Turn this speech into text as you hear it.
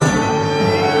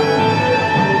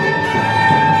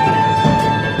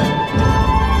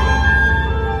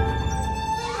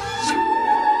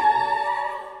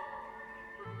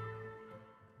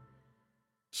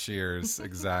Yes,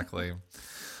 exactly.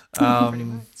 Pretty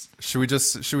much. Should we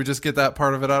just get that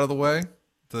part of it out of the way?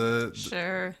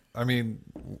 Sure. I mean,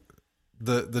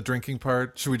 the drinking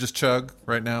part. Should we just chug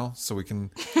right now so we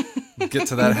can get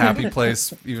to that happy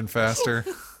place even faster?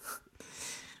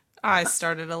 I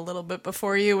started a little bit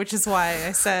before you, which is why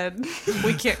I said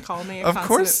we can't call me a Of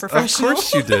consummate professional. Of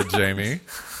course you did, Jamie.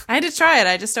 I had to try it.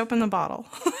 I just opened the bottle.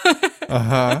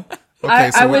 Okay,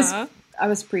 I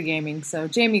was pre-gaming, so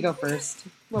Jamie, go first.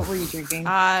 What were you drinking?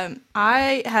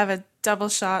 I have a double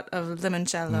shot of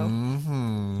limoncello.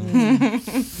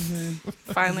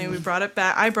 Finally, we brought it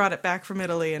back. I brought it back from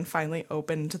Italy and finally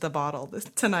opened the bottle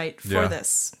tonight for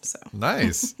this. So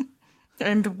nice.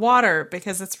 And water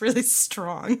because it's really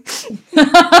strong. This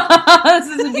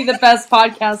is gonna be the best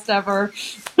podcast ever.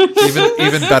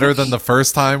 even better than the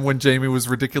first time when Jamie was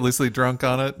ridiculously drunk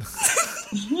on it.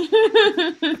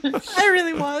 I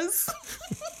really was.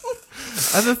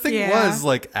 And the thing was,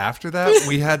 like, after that,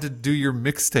 we had to do your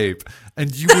mixtape,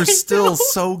 and you were still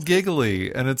so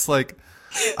giggly, and it's like,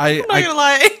 I'm not gonna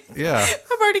lie. Yeah.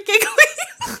 I'm already giggling.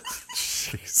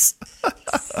 Jeez.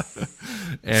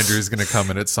 Andrew's gonna come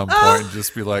in at some point and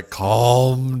just be like,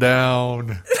 "Calm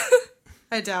down."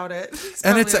 I doubt it.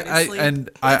 And it's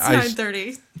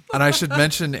 9:30. And I should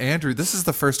mention, Andrew, this is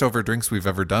the first over drinks we've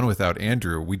ever done without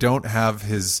Andrew. We don't have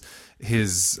his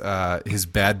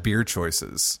bad beer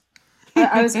choices.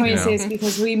 I was going to say it's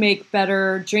because we make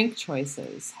better drink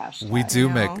choices. Hashtag. We do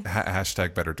make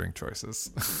hashtag better drink choices.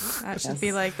 That should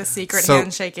be like the secret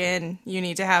handshake in. You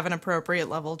need to have an appropriate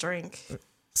level drink.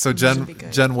 So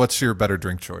Jen, what's your better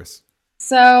drink choice?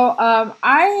 So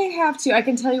I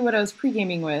can tell you what I was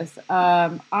pre-gaming with.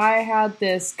 I had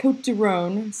this Côte du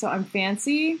Rhône, so I'm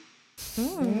fancy.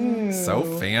 Ooh.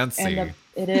 So fancy. And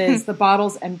it is. The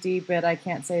bottle's empty, but I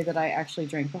can't say that I actually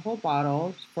drank the whole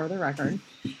bottle, for the record.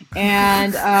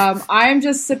 And I'm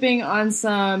just sipping on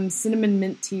some cinnamon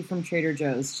mint tea from Trader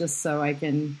Joe's, just so I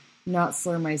can not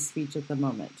slur my speech at the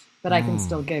moment. But I can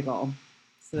still giggle.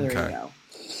 So there you go.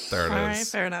 There it is. All right,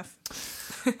 fair enough.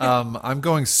 I'm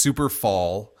going super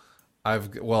fall.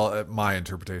 My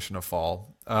interpretation of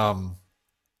fall.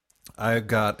 I've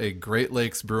got a Great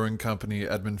Lakes Brewing Company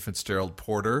Edmund Fitzgerald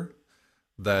Porter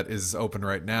that is open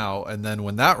right now, and then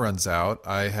when that runs out,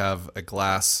 I have a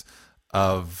glass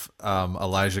of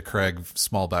Elijah Craig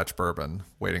small batch bourbon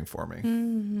waiting for me.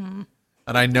 Mm-hmm.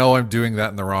 And I know I'm doing that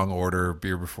in the wrong order: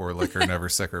 beer before liquor, never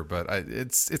sicker. But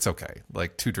it's okay.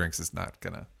 Like 2 drinks is not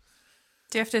gonna.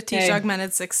 Do you have to teach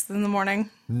augmented 6th in the morning?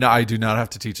 No, I do not have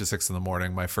to teach at 6 in the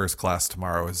morning. My first class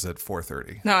tomorrow is at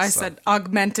 4:30. No, I said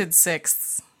augmented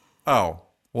 6ths. Oh,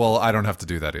 well, I don't have to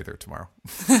do that either tomorrow.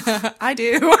 I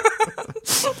do.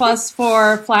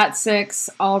 +4, flat 6,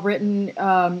 all written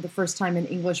the first time in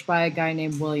English by a guy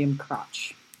named William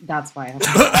Crotch. That's why I have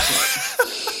to do it.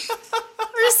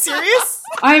 Are you serious?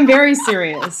 I am very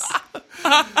serious.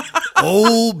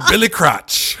 Old Billy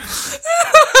Crotch.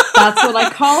 That's what I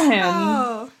call him.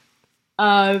 Oh.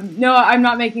 No, I'm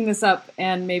not making this up,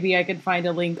 and maybe I could find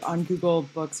a link on Google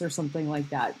Books or something like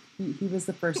that. He was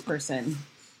the first person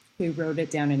who wrote it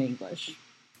down in English.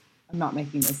 I'm not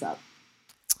making this up.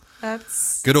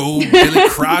 That's good old Billy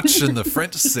Crotch in the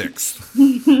French 6th.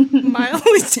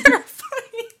 Mildly terrifying.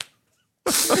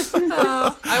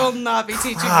 I will not be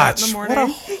teaching that in the morning. What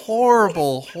a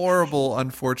horrible, horrible,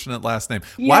 unfortunate last name.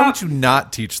 Yeah. Why would you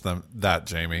not teach them that,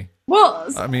 Jamie? Well,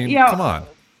 I mean, yeah, come on.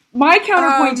 My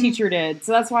counterpoint teacher did,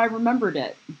 so that's why I remembered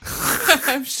it.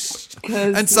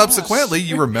 And subsequently,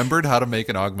 you remembered how to make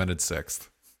an augmented 6th.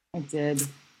 I did.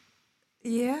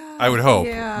 Yeah. I would hope,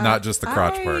 not just the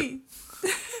crotch part.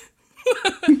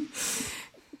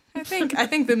 I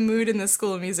think the mood in the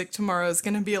School of Music tomorrow is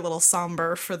going to be a little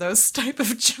somber for those type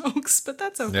of jokes, but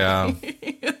that's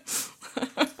okay. Yeah.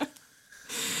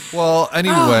 Well,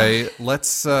 anyway,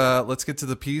 let's get to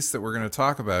the piece that we're going to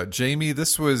talk about. Jamie, it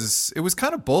was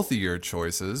kind of both of your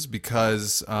choices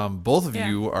because both of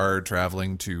you are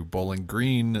traveling to Bowling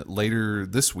Green later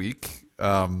this week.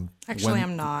 Actually,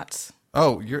 I'm not.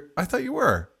 Oh, I thought you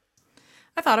were.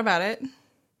 I thought about it.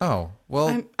 Oh,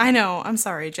 well. I know. I'm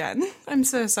sorry, Jen. I'm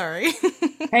so sorry.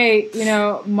 Hey,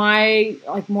 my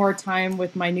more time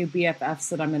with my new BFFs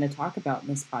that I'm going to talk about in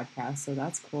this podcast, so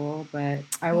that's cool. But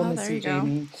I will miss you,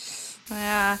 Jamie.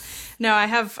 Yeah. No, I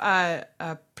have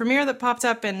a premiere that popped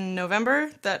up in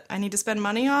November that I need to spend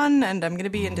money on, and I'm going to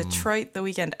be in Detroit the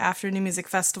weekend after New Music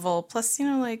Festival. Plus,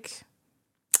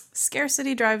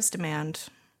 scarcity drives demand.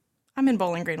 I'm in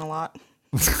Bowling Green a lot.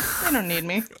 They don't need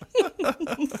me.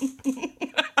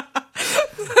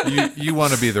 You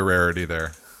want to be the rarity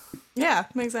there. Yeah,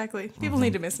 exactly. People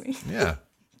need to miss me. Yeah.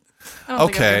 I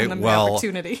don't think I've Okay, given them the well,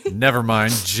 opportunity. never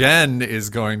mind. Jen is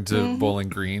going to Bowling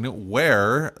Green,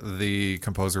 where the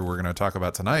composer we're going to talk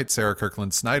about tonight, Sarah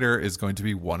Kirkland Snyder, is going to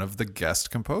be one of the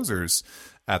guest composers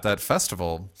at that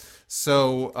festival.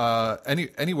 So,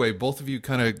 anyway, both of you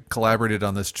kind of collaborated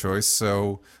on this choice.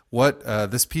 So, what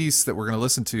this piece that we're going to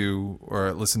listen to,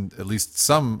 or listen at least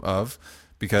some of,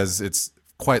 because it's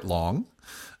quite long,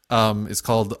 is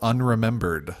called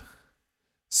 "Unremembered."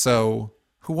 So,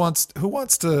 who wants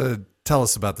to tell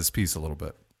us about this piece a little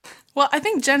bit? Well, I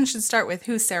think Jen should start with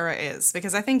who Sarah is,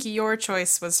 because I think your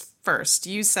choice was first.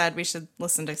 You said we should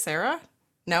listen to Sarah.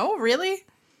 No, really?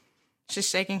 She's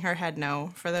shaking her head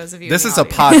no, for those of you This in is the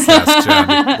a audience. podcast,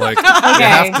 Jen. Like, you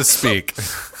have to speak.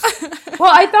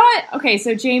 Well, I thought, okay,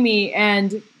 so Jamie,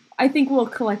 and I think we'll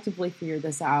collectively figure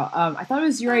this out. I thought it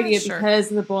was your idea sure. because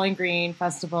of the Bowling Green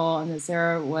Festival and that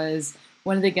Sarah was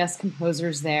one of the guest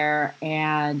composers there,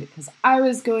 and because I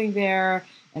was going there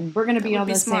and we're going to be on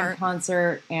the same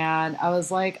concert, and I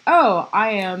was like, oh,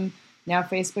 I am now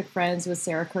Facebook friends with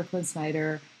Sarah Kirkland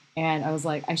Snyder, and I was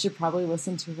like, I should probably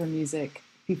listen to her music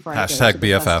before I go to the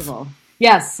BFF. festival.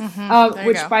 Yes, There you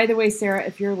which, go. by the way, Sarah,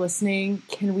 if you're listening,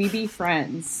 can we be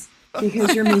friends?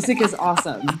 Because your music is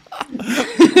awesome.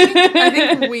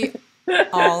 I think we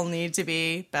all need to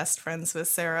be best friends with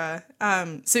Sarah.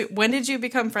 So when did you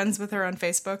become friends with her on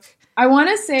Facebook? I want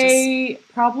to say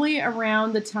probably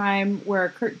around the time where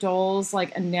Kurt Doles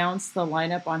like announced the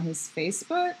lineup on his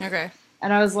Facebook. Okay.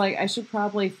 And I was like, I should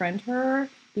probably friend her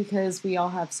because we all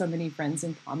have so many friends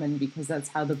in common because that's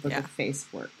how the Book Yeah. of Face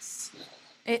works.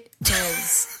 It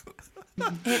is.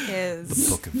 It is.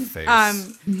 Book of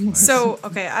Face. So,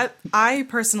 okay, I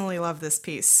personally love this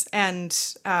piece, and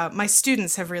my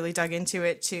students have really dug into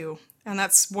it too. And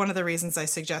that's one of the reasons I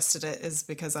suggested it, is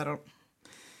because I don't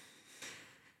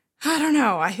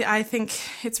know. I think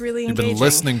it's really You've engaging. been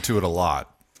listening to it a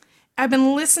lot. I've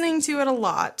been listening to it a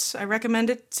lot. I recommend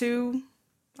it to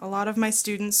a lot of my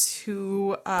students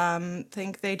who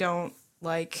think they don't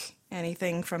like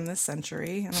anything from this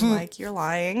century. And I'm like, you're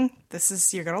lying.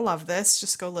 You're going to love this.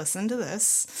 Just go listen to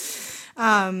this.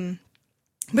 But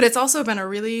it's also been a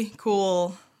really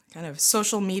cool kind of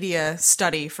social media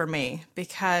study for me,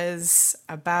 because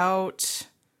it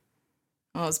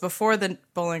was before the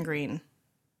Bowling Green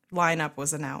lineup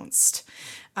was announced.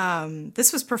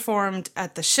 This was performed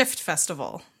at the Shift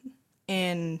Festival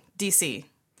in DC,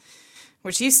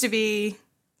 which used to be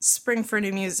Spring for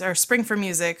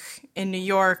Music in New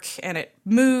York, and it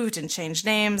moved and changed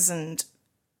names, and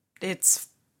it's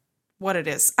what it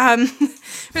is.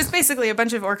 It was basically a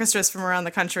bunch of orchestras from around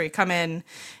the country come in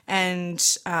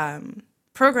and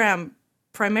program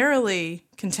primarily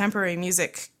contemporary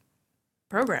music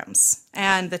programs,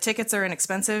 and the tickets are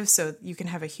inexpensive, so you can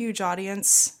have a huge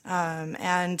audience.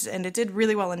 And it did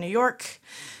really well in New York.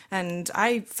 And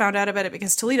I found out about it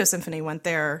because Toledo Symphony went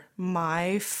there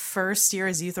my first year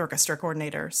as youth orchestra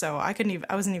coordinator. So I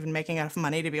wasn't even making enough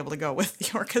money to be able to go with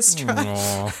the orchestra.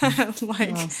 Sad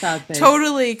face.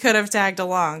 Totally could have tagged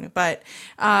along, but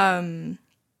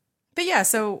yeah.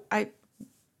 So I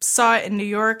saw it in New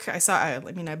York. I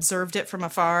observed it from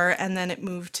afar, and then it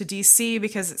moved to DC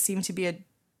because it seemed to be a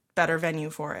better venue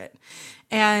for it.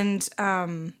 And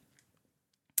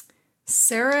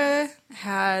Sarah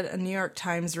had a New York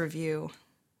Times review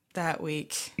that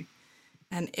week,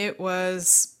 and it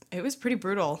was pretty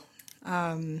brutal.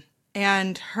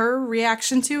 And her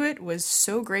reaction to it was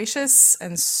so gracious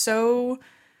and so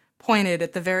pointed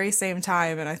at the very same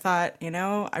time. And I thought,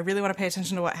 I really want to pay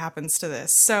attention to what happens to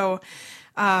this. So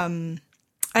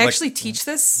I actually teach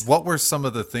this. What were some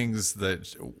of the things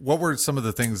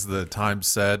the Times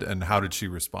said, and how did she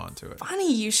respond to it?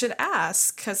 Funny you should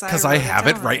ask, because I have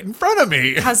it right in front of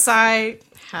me. Because I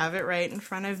have it right in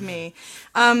front of me.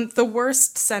 The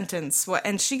worst sentence,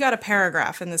 and she got a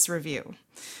paragraph in this review.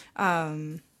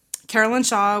 Carolyn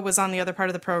Shaw was on the other part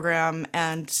of the program,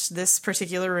 and this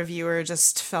particular reviewer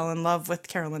just fell in love with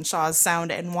Carolyn Shaw's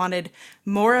sound and wanted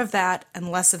more of that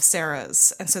and less of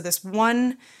Sarah's. And so this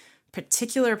one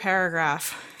particular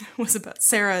paragraph was about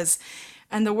Sarah's,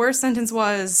 and the worst sentence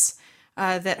was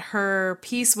that her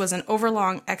piece was an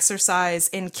overlong exercise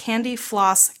in candy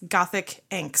floss gothic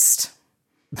angst.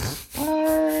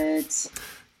 What?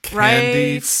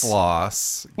 Candy Right.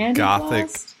 floss, Candy gothic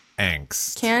floss?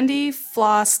 angst. Candy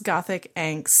floss gothic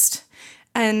angst.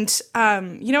 And, I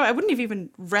wouldn't have even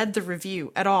read the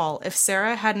review at all if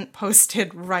Sarah hadn't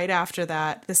posted right after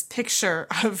that this picture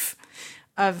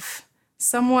of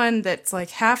someone that's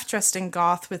like half dressed in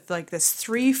goth with like this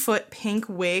 3-foot pink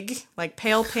wig, like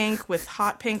pale pink with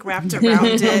hot pink wrapped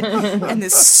around it, and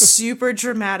this super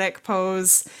dramatic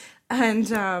pose. And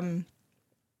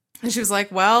And she was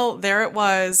like, well, there it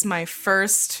was, my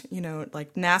first,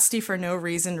 like nasty for no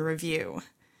reason review.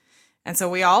 And so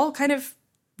we all kind of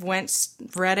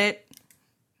read it,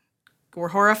 were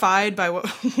horrified by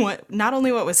what not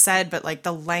only what was said, but like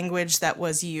the language that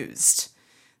was used.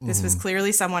 This was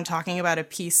clearly someone talking about a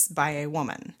piece by a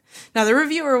woman. Now, the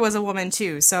reviewer was a woman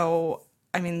too. So,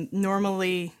 I mean,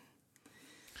 normally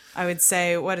I would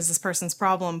say, what is this person's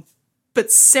problem?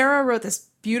 But Sarah wrote this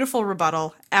beautiful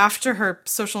rebuttal after her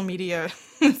social media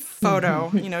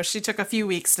photo. She took a few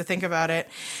weeks to think about it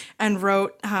and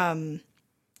wrote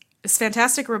this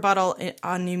fantastic rebuttal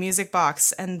on New Music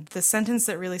Box. And the sentence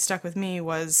that really stuck with me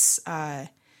was,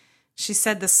 she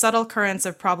said, the subtle currents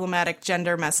of problematic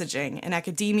gender messaging in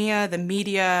academia, the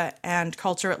media, and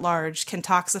culture at large can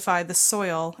toxify the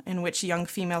soil in which young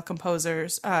female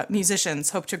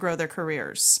musicians hope to grow their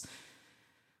careers.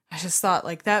 I just thought,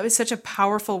 like, that was such a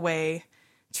powerful way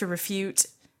to refute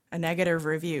a negative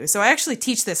review. So I actually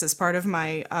teach this as part of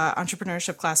my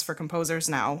entrepreneurship class for composers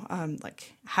now,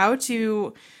 like how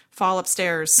to fall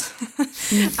upstairs.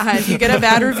 If you get a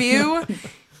bad review,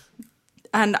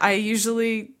 and I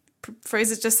usually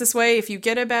phrase it just this way: if you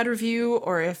get a bad review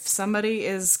or if somebody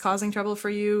is causing trouble for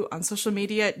you on social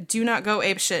media, do not go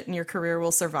apeshit and your career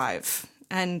will survive.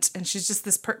 And she's just,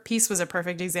 this piece was a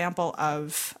perfect example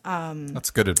of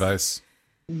that's good advice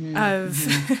of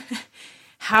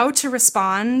how to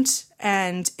respond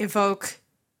and evoke,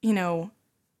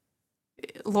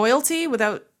 loyalty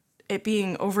without it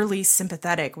being overly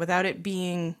sympathetic, without it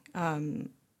being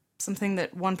something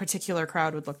that one particular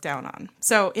crowd would look down on.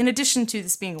 So in addition to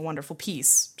this being a wonderful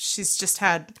piece, she's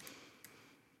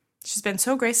been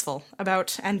so graceful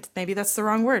about, and maybe that's the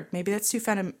wrong word, maybe that's too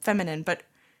feminine, but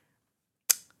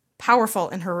powerful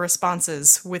in her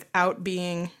responses without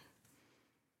being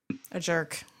a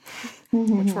jerk,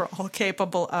 which we're all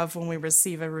capable of when we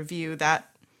receive a review that,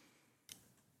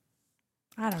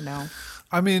 I don't know.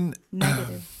 I mean,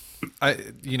 negative. I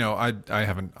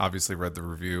haven't obviously read the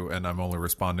review and I'm only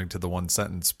responding to the one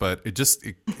sentence, but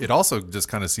it also just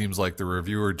kind of seems like the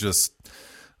reviewer just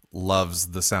loves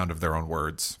the sound of their own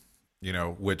words,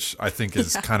 which I think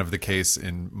is kind of the case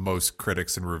in most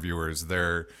critics and reviewers.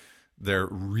 They're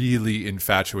really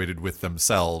infatuated with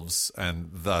themselves, and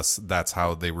thus that's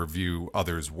how they review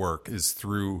others' work, is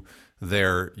through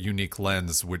their unique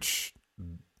lens, which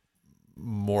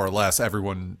more or less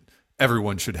everyone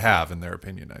should have, in their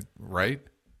opinion, right?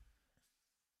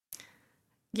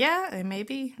 Yeah,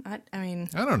 maybe. I mean,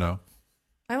 I don't know.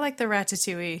 I like the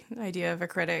Ratatouille idea of a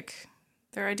critic.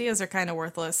 Their ideas are kind of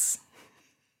worthless.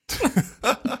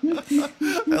 I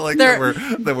like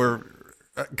that we're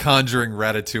conjuring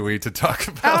Ratatouille to talk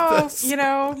about this.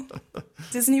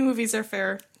 Disney movies are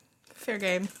fair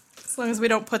game, as long as we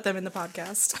don't put them in the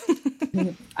podcast.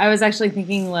 I was actually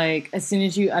thinking, like, as soon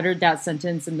as you uttered that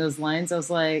sentence and those lines, I was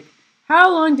like,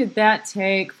 how long did that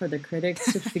take for the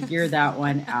critics to figure that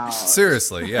one out?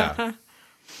 Seriously, yeah.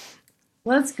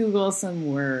 Let's Google some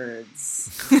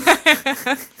words.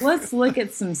 Let's look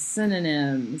at some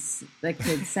synonyms that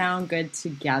could sound good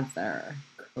together.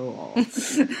 Cool.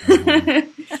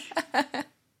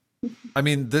 I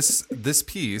mean, this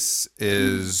piece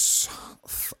is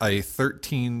a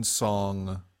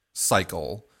 13-song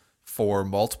cycle for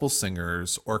multiple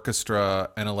singers, orchestra,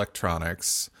 and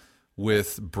electronics,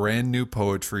 with brand new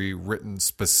poetry written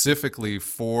specifically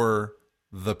for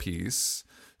the piece.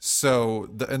 So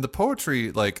the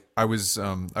poetry, like, I was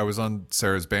on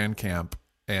Sarah's Bandcamp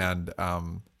and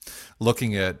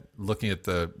looking at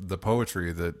the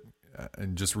poetry that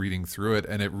and just reading through it,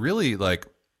 and it really, like,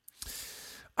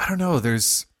 I don't know,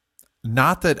 there's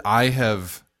not that I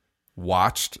have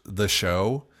watched the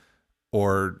show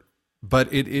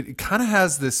but it kind of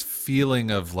has this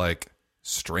feeling of like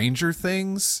Stranger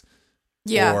Things.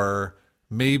 Yeah. Or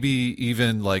maybe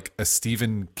even like a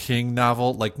Stephen King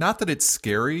novel. Like, not that it's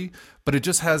scary, but it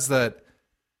just has that,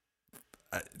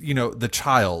 the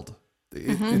child.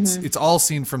 It's all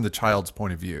seen from the child's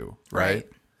point of view, right?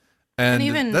 And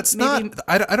even that's maybe, not,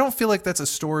 I don't feel like that's a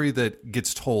story that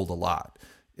gets told a lot,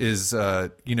 is,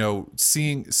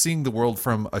 seeing the world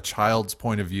from a child's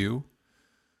point of view.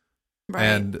 right.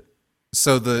 And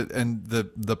so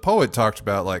the poet talked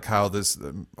about, like, how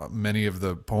many of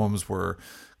the poems were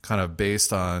kind of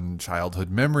based on childhood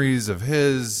memories of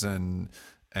his and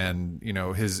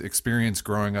his experience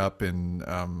growing up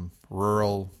in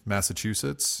rural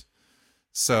Massachusetts.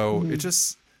 So it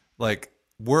just, like,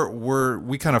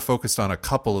 we kind of focused on a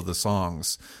couple of the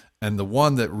songs, and the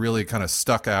one that really kind of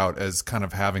stuck out as kind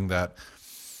of having that,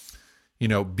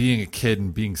 being a kid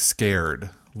and being scared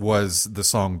was the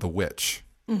song "The Witch."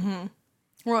 Mm-hmm.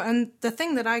 Well, and the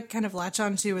thing that I kind of latch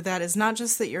onto with that is not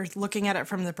just that you're looking at it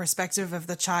from the perspective of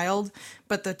the child,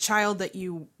 but the child that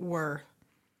you were.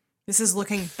 This is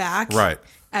looking back Right.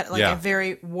 at like Yeah. a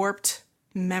very warped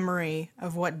memory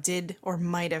of what did or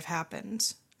might have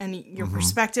happened. And your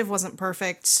perspective wasn't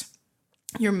perfect.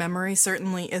 Your memory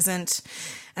certainly isn't.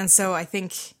 And so I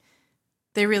think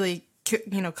they really,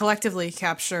 collectively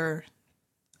capture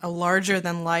a larger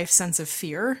than life sense of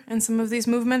fear in some of these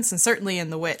movements, and certainly in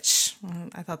The Witch.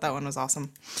 I thought that one was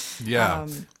awesome. Yeah.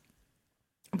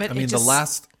 But I mean,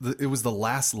 it was the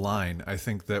last line, I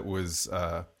think, that was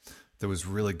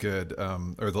really good.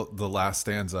 Or the last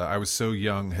stanza. I was so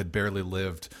young, had barely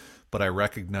lived, but I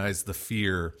recognized the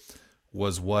fear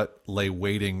was what lay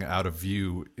waiting out of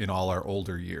view in all our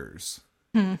older years.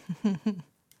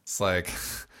 It's like,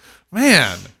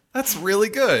 man, that's really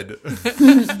good.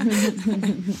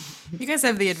 You guys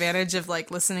have the advantage of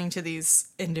like listening to these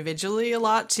individually a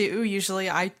lot too. Usually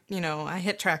I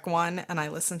hit track 1 and I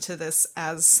listen to this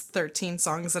as 13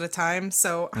 songs at a time.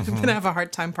 So I'm going to have a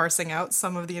hard time parsing out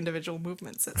some of the individual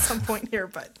movements at some point here,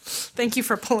 but thank you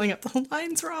for pulling up the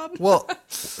lines, Rob. Well,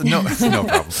 no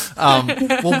problem.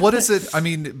 Well, what is it? I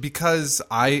mean, because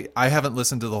I haven't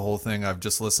listened to the whole thing. I've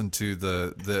just listened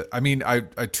to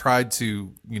I tried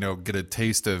to, get a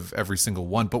taste of every single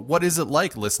one, but what is it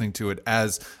like listening to it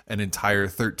as an entire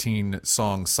 13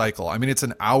 song cycle? I mean, it's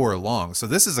an hour long. So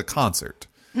this is a concert.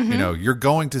 You're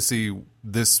going to see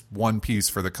this one piece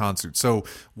for the concert. So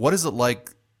what is it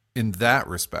like in that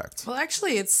respect? Well,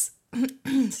 actually it's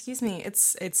excuse me,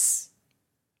 it's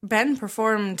been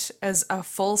performed as a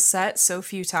full set so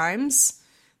few times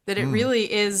that it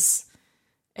really is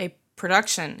a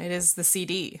production. It is the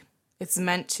CD. It's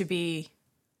meant to be.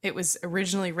 It was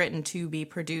originally written to be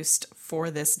produced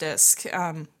for this disc.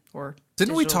 Or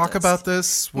didn't we talk about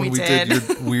this when we did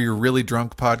your really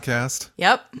drunk podcast?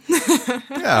 Yep.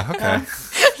 Yeah. Okay.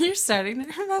 You're starting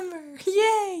to remember.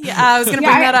 Yay! I was going to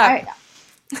bring that up.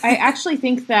 I actually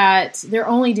think that they're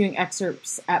only doing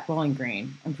excerpts at Bowling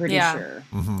Green. I'm pretty sure.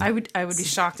 I would be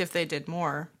shocked if they did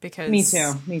more because Me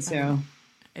too.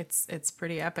 It's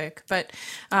pretty epic, but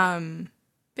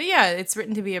yeah, it's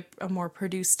written to be a more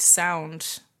produced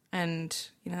sound, and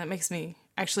that makes me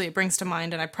actually, it brings to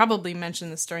mind, and I probably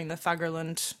mentioned this during the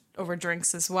Fagerlund over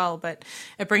drinks as well, but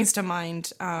it brings to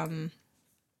mind Hans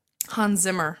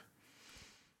Zimmer.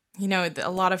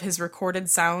 A lot of his recorded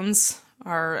sounds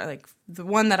are like, the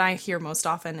one that I hear most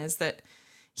often is that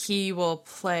he will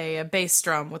play a bass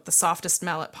drum with the softest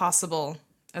mallet possible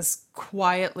as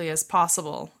quietly as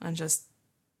possible, and just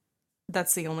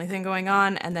that's the only thing going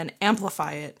on, and then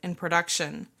amplify it in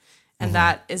production. And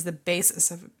that is the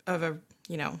basis of a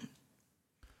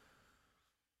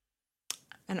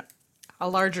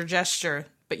larger gesture,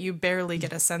 but you barely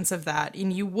get a sense of that,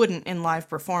 and you wouldn't in live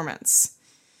performance.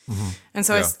 And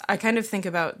so I kind of think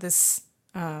about this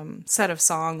set of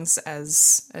songs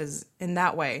as in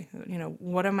that way.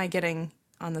 What am I getting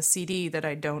on the CD that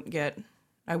I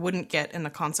wouldn't get in the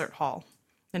concert hall?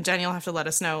 And Jen, you'll have to let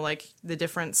us know like the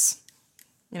difference.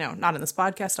 Not in this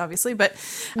podcast, obviously, but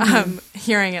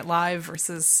hearing it live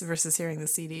versus hearing the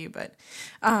CD. But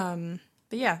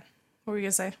yeah, what were you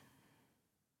gonna say?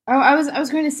 Oh, I was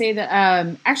going to say that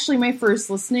actually my first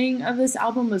listening of this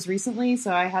album was recently,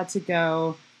 so I had to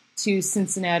go to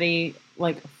Cincinnati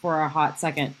like for a hot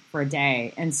second for a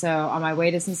day, and so on my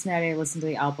way to Cincinnati, I listened to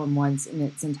the album once in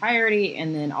its entirety,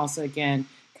 and then also again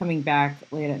coming back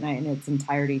late at night in its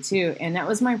entirety too. And that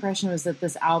was my impression, was that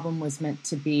this album was meant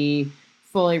to be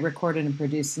fully recorded and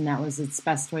produced, and that was its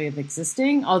best way of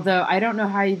existing. Although I don't know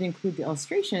how you'd include the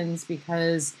illustrations,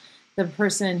 because the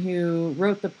person who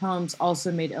wrote the poems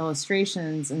also made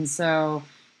illustrations. And so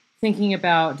thinking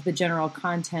about the general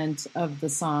content of the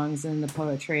songs and the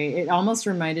poetry, it almost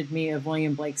reminded me of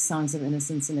William Blake's Songs of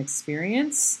Innocence and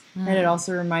Experience. And it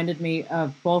also reminded me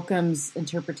of Bolcom's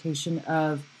interpretation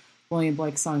of William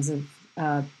Blake's Songs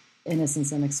of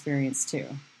Innocence and Experience too.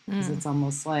 Because it's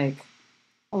almost like,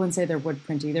 I wouldn't say they're wood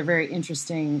printy. They're very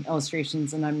interesting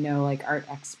illustrations, and I'm no like art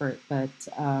expert, but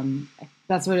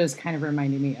that's what it was kind of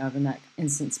reminding me of in that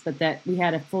instance. But that we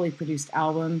had a fully produced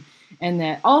album, and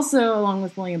that also, along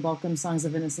with William Bolcom's Songs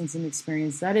of Innocence and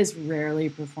Experience, that is rarely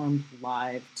performed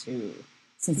live too,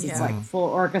 since it's like full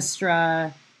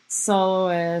orchestra,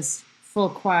 soloist, full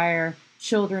choir,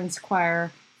 children's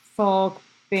choir, folk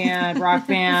band, rock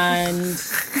band.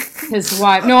 His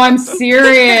wife. No, I'm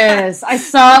serious. I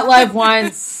saw it live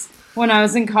once when I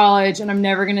was in college, and I'm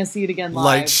never going to see it again live.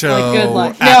 Light show, like, good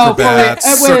luck.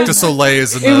 acrobats, Cirque du Soleil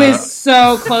is in It was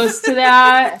so close to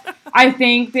that. I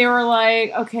think they were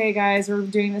like, okay, guys, we're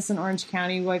doing this in Orange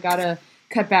County. I got to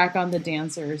cut back on the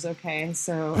dancers. Okay,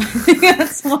 so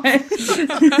that's why.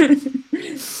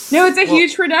 No, it's a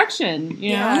huge production.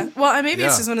 You know? Well, and maybe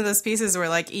it's Yeah. just one of those pieces where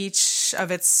like each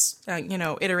of its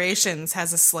iterations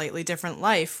has a slightly different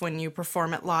life. When you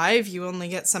perform it live, you only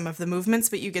get some of the movements,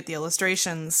 but you get the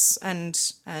illustrations,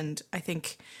 and I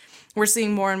think we're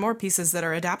seeing more and more pieces that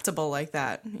are adaptable like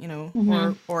that,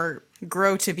 or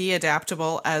grow to be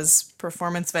adaptable as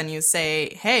performance venues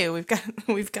say, hey, we've got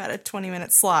a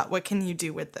 20-minute slot. What can you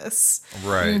do with this?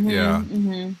 Right. Yeah.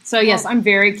 So yes, I'm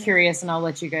very curious, and I'll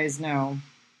let you guys know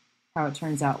how it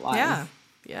turns out live.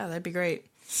 Yeah, that'd be great.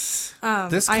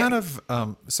 This kind of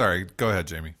sorry, go ahead,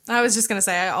 Jamie. I was just gonna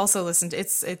say I also listened.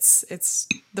 It's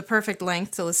the perfect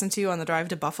length to listen to on the drive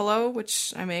to Buffalo,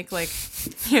 which I make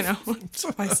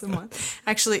twice a month.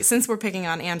 Actually, since we're picking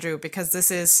on Andrew because this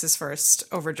is his first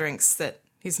Overdrinks that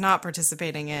he's not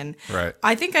participating in, Right.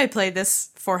 I think I played this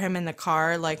for him in the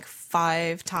car like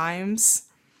 5 times,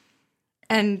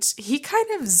 and he kind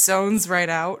of zones right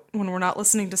out when we're not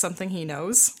listening to something he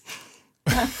knows.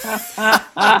 And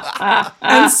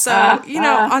so,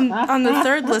 on the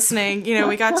third listening,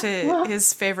 we got to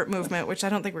his favorite movement, which I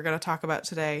don't think we're going to talk about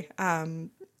today.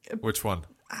 Which one?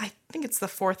 I think it's the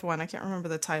 4th one. I can't remember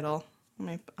the title.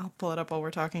 I'll pull it up while we're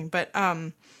talking. But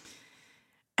and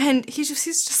he's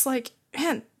just like,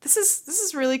 man, this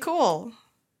is really cool.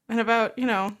 And about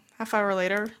half hour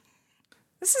later,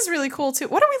 this is really cool too.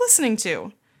 What are we listening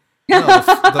to? No,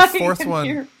 the fourth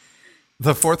one.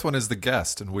 The 4th one is The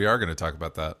Guest, and we are going to talk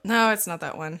about that. No, it's not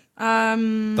that one.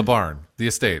 The barn, the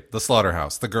estate, the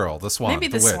slaughterhouse, the girl, the swan, Maybe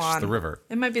the the witch, swan. the river.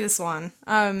 It might be the Swan.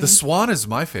 The swan is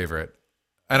my favorite.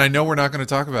 And I know we're not going to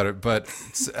talk about it, but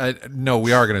no,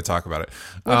 we are going to talk about it.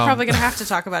 We're probably going to have to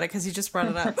talk about it because you just brought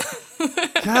it up.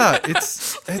 Yeah,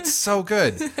 it's so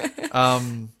good.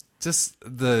 Just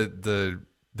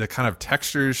the kind of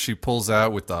textures she pulls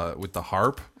out with the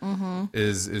harp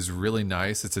is really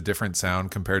nice. It's a different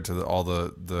sound compared to all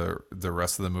the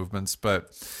rest of the movements.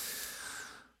 But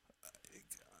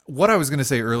what I was going to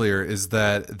say earlier is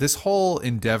that this whole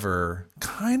endeavor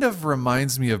kind of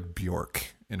reminds me of Bjork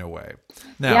in a way.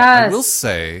 Now, Yes.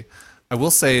 I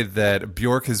will say that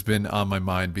Bjork has been on my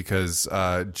mind because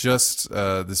just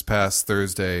this past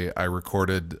Thursday, I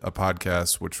recorded a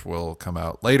podcast, which will come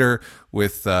out later,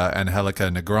 with Angelica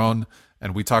Negron,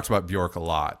 and we talked about Bjork a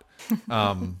lot.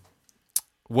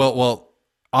 Well,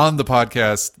 on the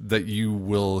podcast that you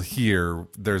will hear,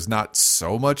 there's not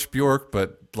so much Bjork,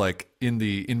 but like in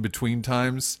the in-between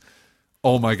times,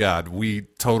 oh my God, I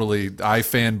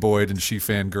fanboyed and she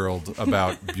fangirled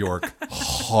about Bjork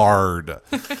hard,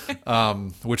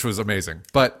 which was amazing.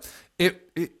 But it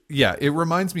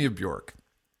reminds me of Bjork.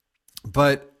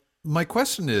 But my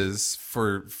question is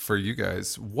for you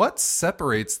guys, what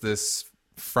separates this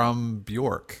from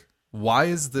Bjork? Why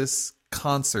is this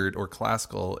concert or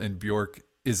classical and Bjork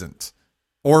isn't?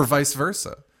 Or vice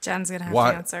versa? Jen's going to have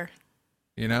Why- to answer.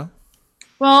 You know?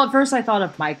 Well, at first I thought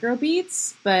of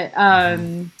microbeats, but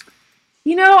I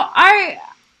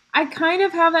kind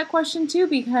of have that question too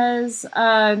because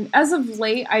as of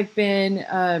late I've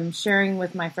been sharing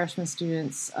with my freshman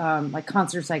students like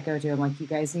concerts I go to. I'm like, you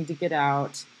guys need to get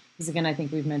out. Because again, I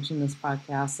think we've mentioned this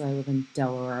podcast. I live in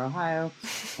Delaware, Ohio,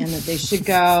 and that they should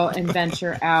go and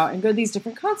venture out and go to these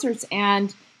different concerts.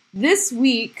 And this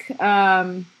week,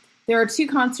 there are 2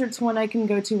 concerts, one I can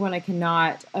go to, one I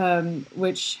cannot,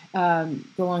 which, the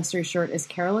long story short, is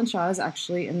Carolyn Shaw is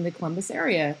actually in the Columbus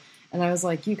area. And I was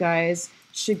like, you guys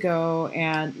should go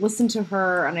and listen to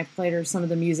her. And I played her some of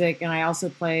the music, and I also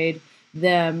played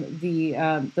them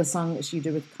the song that she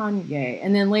did with Kanye.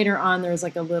 And then later on, there was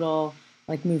like a little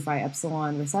like Mu Phi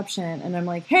Epsilon reception. And I'm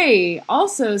like, hey,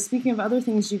 also, speaking of other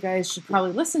things you guys should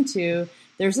probably listen to,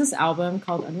 there's this album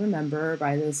called Unremember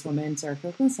by this woman, Sarah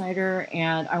Copeland Snyder,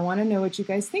 and I want to know what you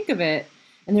guys think of it.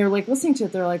 And they're like listening to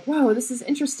it. They're like, whoa, this is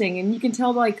interesting. And you can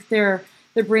tell like their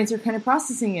brains are kind of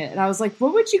processing it. And I was like,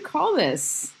 what would you call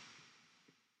this?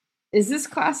 Is this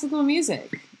classical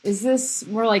music? Is this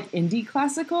more like indie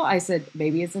classical? I said,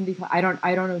 maybe it's indie. I don't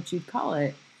know what you'd call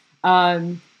it.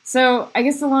 So I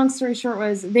guess the long story short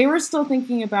was they were still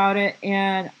thinking about it,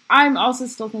 and I'm also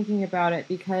still thinking about it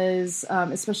because,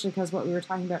 especially because what we were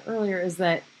talking about earlier is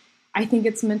that I think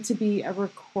it's meant to be a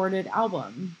recorded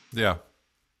album. Yeah.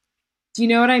 Do you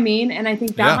know what I mean? And I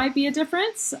think that Yeah. might be a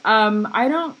difference. I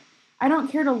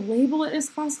don't care to label it as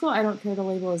classical. I don't care to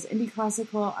label it as indie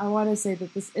classical. I want to say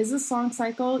that this is a song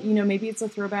cycle. Maybe it's a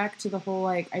throwback to the whole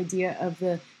like idea of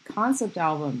the concept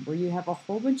album where you have a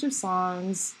whole bunch of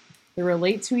songs that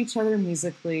relate to each other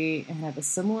musically and have a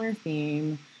similar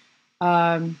theme.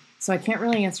 So I can't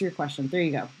really answer your question. There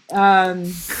you go. I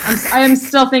am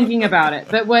still thinking about it,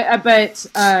 but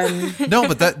No,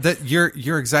 but that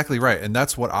you're exactly right, and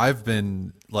that's what I've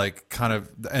been like, kind of,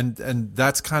 and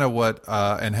that's kind of what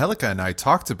Angelica and I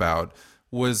talked about,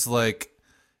 was like,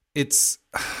 it's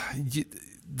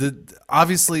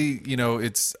obviously,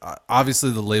 it's obviously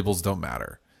the labels don't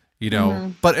matter,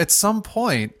 but at some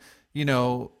point,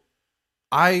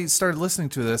 I started listening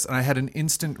to this and I had an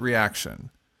instant reaction.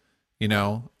 It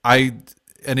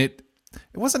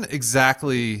wasn't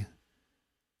exactly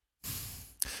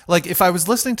like, if I was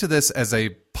listening to this as a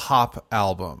pop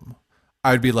album,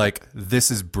 I'd be like,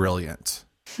 this is brilliant.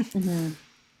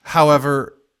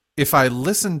 However, if I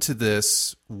listened to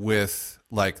this with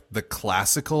like the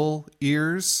classical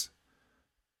ears,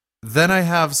 then I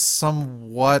have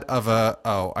somewhat of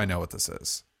oh, I know what this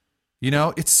is.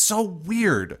 It's so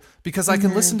weird, because I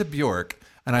can listen to Bjork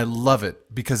and I love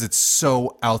it because it's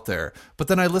so out there. But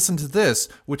then I listen to this,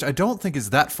 which I don't think is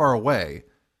that far away,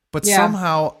 but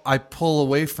somehow I pull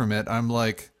away from it. I'm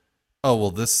like, oh,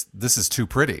 well, this is too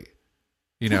pretty,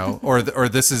 or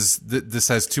this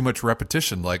has too much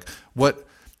repetition. Like, what?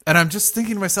 And I'm just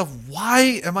thinking to myself,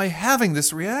 why am I having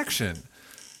this reaction?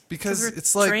 Because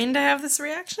it's like, trained to have this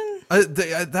reaction.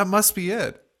 That must be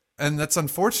it, and that's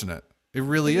unfortunate. It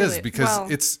really is,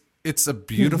 because it's a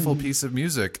beautiful piece of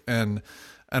music, and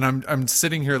I'm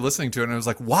sitting here listening to it, and I was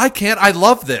like, why can't I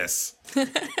love this?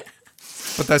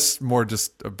 But that's more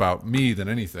just about me than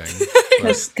anything.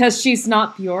 Because she's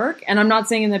not Bjork, and I'm not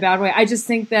saying in the bad way. I just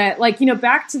think that, like,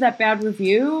 back to that bad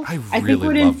review. I think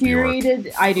what infuriated,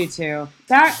 Bjork. I do too.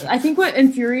 I think what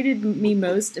infuriated me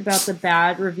most about the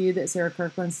bad review that Sarah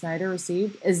Kirkland Snyder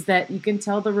received is that you can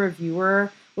tell the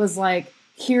reviewer was like,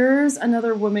 here's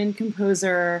another woman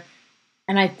composer,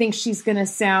 and I think she's going to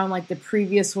sound like the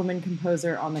previous woman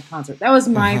composer on the concert. That was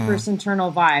my first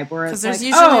internal vibe, where it's like,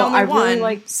 I really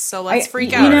like, so let's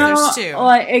freak out. There's two.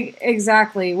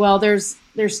 Exactly. Well, there's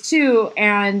two,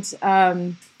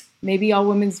 and maybe all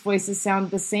women's voices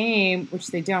sound the same, which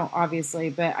they don't,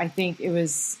 obviously. But I think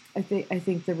I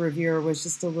think the reviewer was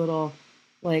just a little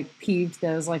like peeved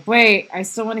that was like, wait, I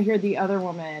still want to hear the other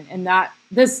woman, and that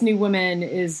this new woman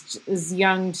is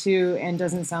young too and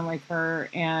doesn't sound like her,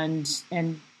 and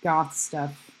goth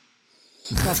stuff.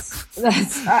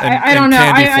 I don't know.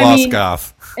 I mean,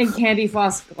 goth. And Candy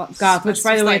Floss Goth, which,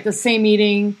 by the way, at the same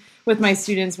meeting with my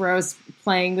students where I was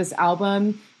playing this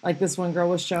album, like, this one girl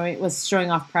was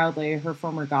showing off proudly her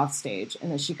former goth stage,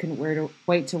 and that she couldn't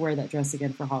wait to wear that dress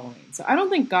again for Halloween. So I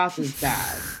don't think goth is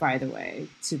bad, by the way,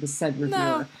 to the said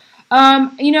reviewer.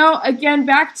 No. Again,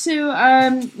 back to,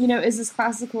 is this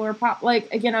classical or pop?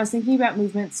 Like, again, I was thinking about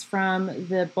movements from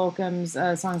the Bolcom's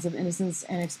Songs of Innocence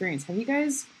and Experience. Have you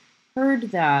guys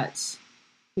heard that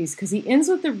piece? Because he ends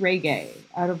with the reggae,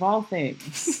 out of all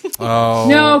things. Oh.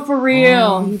 No, for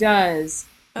real. He does.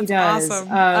 That's he does. awesome.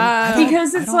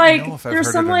 Because it's like,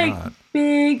 there's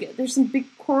some big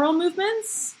choral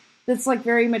movements that's like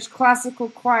very much classical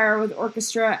choir with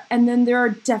orchestra. And then there are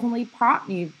definitely pop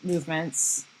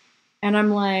movements. And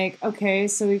I'm like, okay,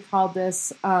 so we called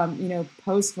this,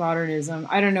 postmodernism.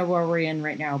 I don't know where we're in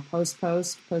right now. Post,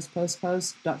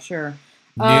 not sure.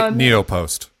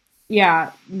 Neo-post.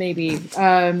 Yeah, maybe.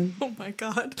 Oh my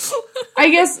God. I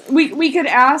guess we could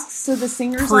ask, so the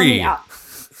singers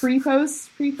pre-post?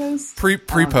 Pre-post.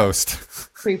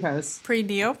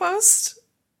 Pre-neo-post?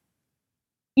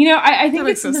 I think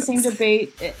it's the same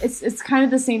debate. It's kind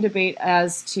of the same debate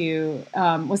as to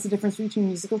what's the difference between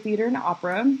musical theater and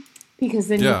opera, because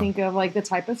then you think of like the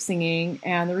type of singing.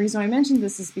 And the reason I mentioned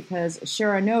this is because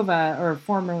Shara Nova, or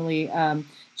formerly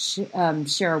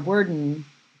Shara Worden,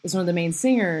 is one of the main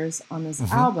singers on this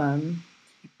album.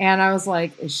 And I was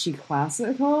like, is she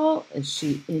classical? Is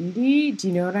she indie? Do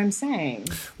you know what I'm saying?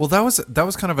 Well, that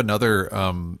was kind of another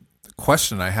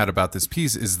question I had about this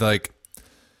piece, is like,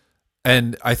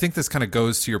 and I think this kind of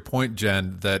goes to your point,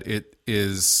 Jen, that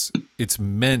it's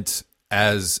meant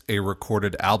as a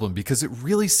recorded album, because it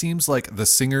really seems like the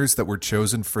singers that were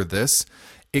chosen for this,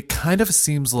 it kind of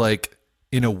seems like,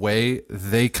 in a way,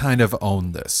 they kind of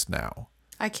own this now.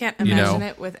 I can't imagine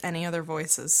it with any other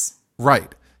voices.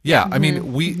 Right. Yeah. I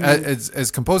mean, we,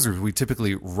 as composers, we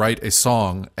typically write a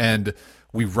song, and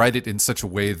we write it in such a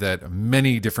way that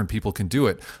many different people can do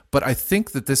it. But I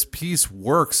think that this piece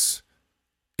works.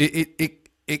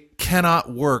 It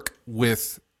cannot work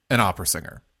with an opera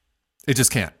singer. It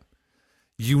just can't.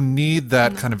 You need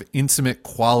that kind of intimate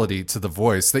quality to the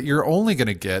voice that you're only going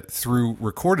to get through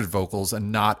recorded vocals,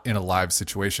 and not in a live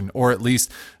situation, or at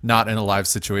least not in a live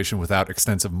situation without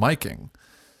extensive miking.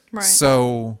 Right.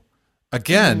 So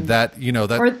again, that, you know, Or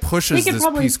that pushes they could this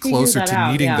probably piece figure closer that to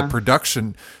out, needing yeah. the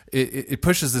production. It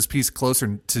pushes this piece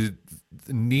closer to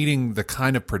needing the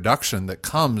kind of production that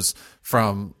comes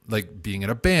from like being in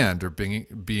a band or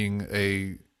being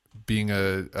a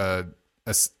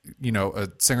you know, a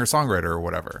singer-songwriter or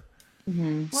whatever.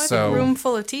 Well, I So- think Room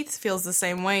Full of Teeth feels the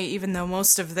same way, even though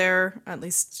most of their, at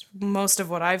least most of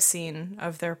what I've seen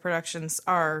of their productions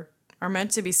are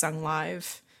meant to be sung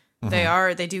live.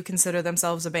 They do consider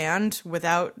themselves a band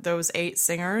without those 8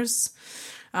 singers.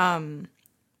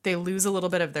 They lose a little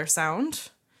bit of their sound.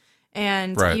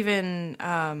 And Right. even,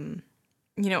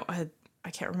 you know, I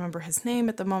can't remember his name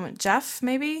at the moment. Jeff,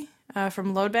 maybe,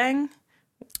 from Loadbang.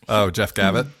 Oh, Jeff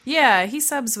Gavitt. Yeah, he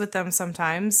subs with them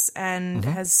sometimes and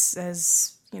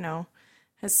has you know,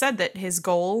 has said that his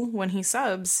goal when he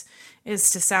subs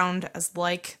is to sound as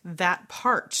like that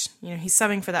part. You know, he's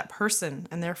subbing for that person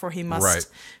and therefore he must Right.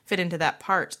 fit into that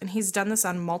part. And he's done this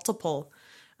on multiple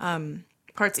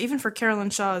parts, even for Carolyn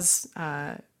Shaw's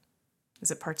is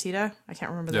it Partita? I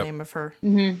can't remember the Yep. name of her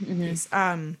piece.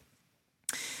 And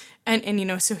you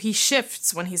know, so he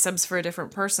shifts when he subs for a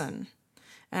different person.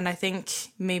 And I think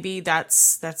maybe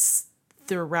that's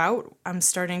the route I'm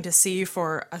starting to see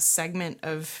for a segment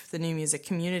of the new music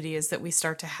community, is that we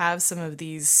start to have some of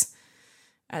these,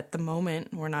 at the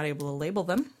moment, we're not able to label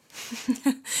them,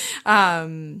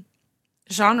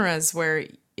 genres where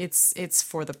it's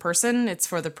for the person, it's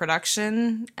for the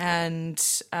production, and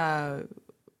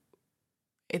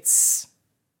it's,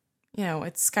 you know,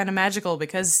 it's kind of magical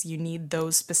because you need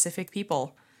those specific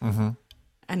people. And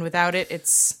without it,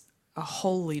 it's a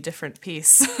wholly different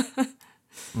piece.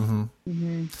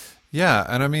 Yeah,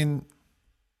 and I mean,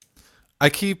 I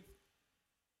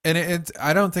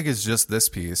don't think it's just this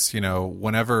piece. You know,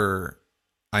 whenever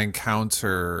I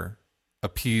encounter a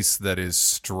piece that is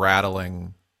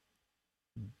straddling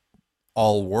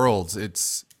all worlds,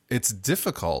 it's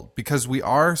difficult because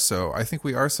I think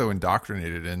we are so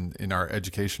indoctrinated in our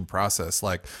education process.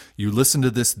 Like, you listen to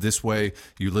this way,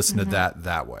 you listen to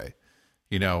that way.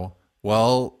 You know,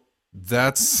 well,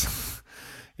 that's,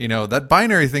 you know, that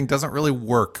binary thing doesn't really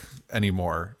work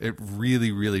anymore. It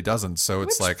really, really doesn't. So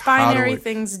it's Which like, how do binary we,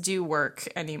 things do work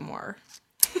anymore?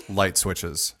 light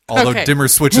switches. Although Okay. dimmer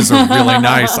switches are really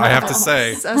nice, I have to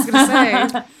say. I was gonna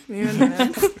say.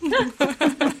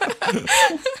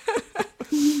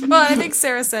 Well, I think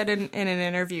Sarah said in an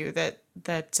interview that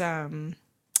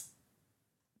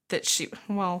she,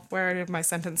 well, where did my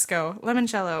sentence go?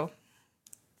 Limoncello.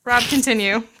 Rob,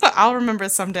 continue. I'll remember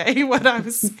someday what I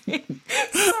was saying.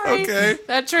 Sorry, Okay.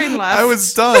 that train left. I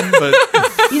was done, but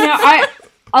You know,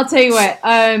 I'll tell you what.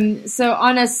 So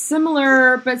on a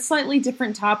similar but slightly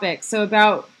different topic, so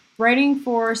about writing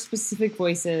for specific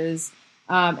voices,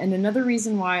 and another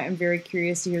reason why I'm very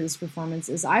curious to hear this performance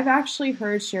is I've actually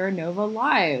heard Shara Nova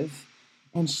live,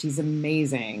 and she's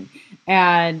amazing.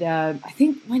 And I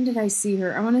think, when did I see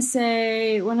her? I want to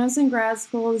say when I was in grad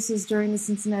school. This was during the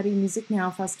Cincinnati Music Now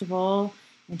Festival,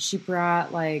 and she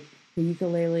brought like the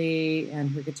ukulele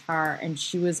and her guitar, and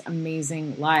she was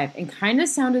amazing live and kind of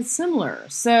sounded similar.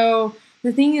 So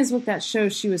the thing is, with that show,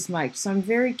 she was mic'd. So I'm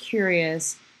very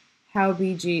curious how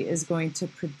BG is going to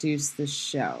produce this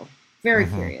show. Very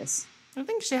curious. I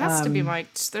think she has to be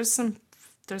mic'd. There's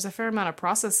a fair amount of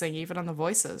processing even on the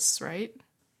voices, right?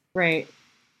 Right.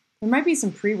 There might be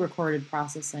some pre-recorded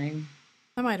processing.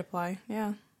 That might apply.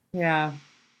 Yeah. Yeah.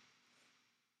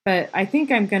 But I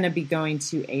think I'm going to be going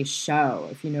to a show,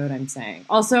 if you know what I'm saying.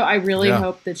 Also, I really Yeah.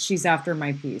 hope that she's after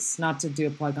my piece. Not to do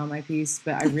a plug on my piece,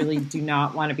 but I really do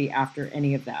not want to be after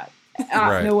any of that.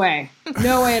 Right. No way.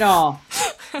 No way at all.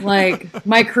 Like,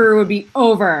 my career would be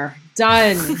over.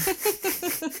 Done.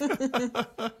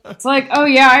 It's like, oh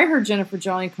yeah, I heard Jennifer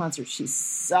Jolly in concert. She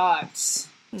sucked.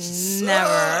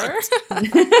 Never.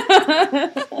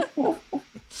 I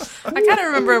kind of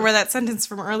remember where that sentence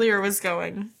from earlier was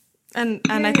going. And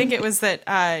I think it was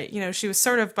that, you know, she was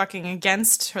sort of bucking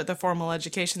against the formal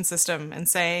education system and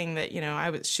saying that, you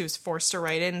know, she was forced to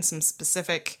write in some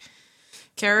specific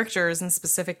characters and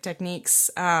specific techniques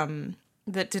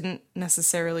that didn't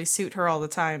necessarily suit her all the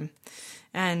time.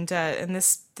 And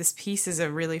this piece is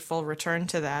a really full return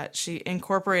to that. She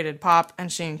incorporated pop and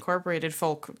she incorporated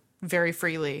folk very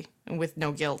freely and with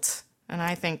no guilt. And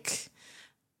I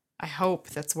hope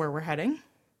that's where we're heading.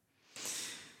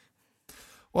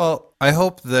 well, I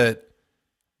hope that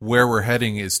where we're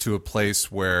heading is to a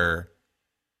place where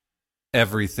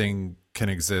everything can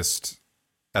exist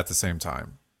at the same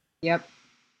time. Yep.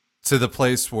 To the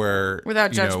place where,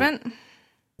 Without you know, judgment?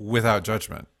 without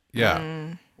judgment.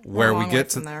 Yeah. We're Where a we long way get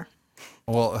to from there.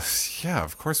 Well, yeah,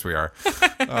 of course we are.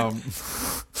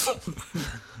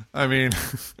 I mean,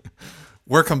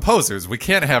 we're composers. We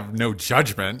can't have no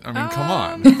judgment. I mean, come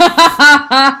on.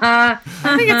 I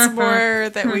think it's more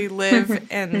that we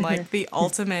live in like the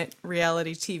ultimate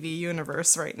reality TV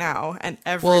universe right now, and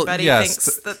everybody yes.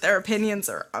 thinks that their opinions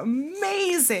are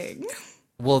amazing.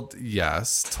 Well,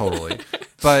 yes, totally.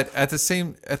 But at the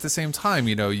same time,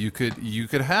 you know, you could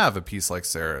have a piece like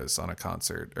Sarah's on a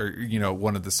concert, or, you know,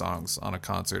 one of the songs on a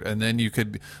concert, and then you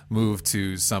could move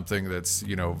to something that's,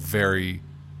 you know, very.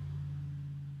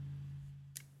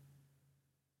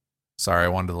 Sorry, I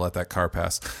wanted to let that car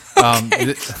pass.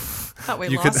 Thought we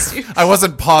lost you. I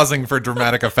wasn't pausing for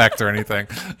dramatic effect or anything.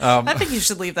 I think you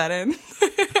should leave that in.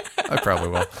 I probably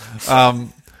will.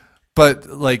 But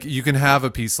like, you can have a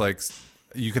piece like.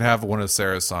 You could have one of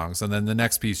Sarah's songs, and then the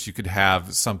next piece you could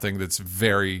have something that's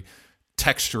very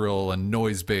textural and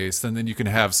noise based, and then you can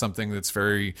have something that's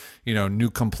very, you know, new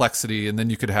complexity, and then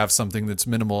you could have something that's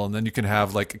minimal, and then you can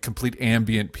have like a complete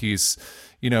ambient piece.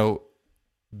 You know,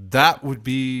 that would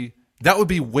be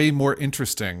way more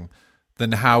interesting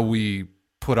than how we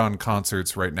put on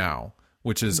concerts right now,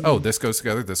 which is, oh, this goes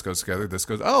together, this goes together, this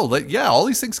goes, all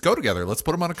these things go together. Let's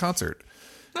put them on a concert,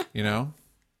 you know?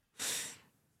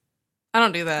 I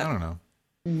don't do that. I don't know.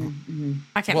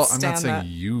 I can't Well, stand I'm not saying that.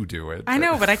 you do it. I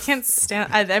know, but I can't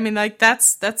stand. I mean, like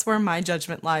that's where my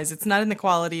judgment lies. It's not in the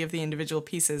quality of the individual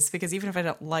pieces, because even if I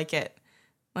don't like it,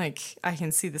 like I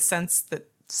can see the sense that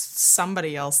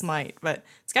somebody else might. But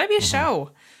it's got to be a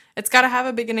show. It's got to have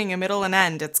a beginning, a middle, and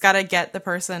end. It's got to get the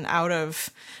person out of.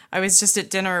 I was just at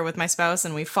dinner with my spouse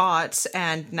and we fought,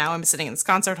 and now I'm sitting in this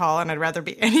concert hall and I'd rather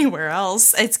be anywhere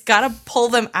else. It's got to pull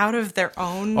them out of their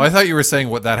own. Oh, I thought you were saying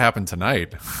what that happened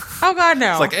tonight. Oh God,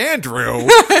 no! It's like, Andrew.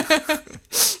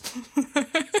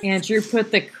 Andrew,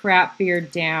 put the crap beer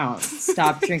down.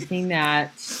 Stop drinking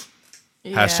that.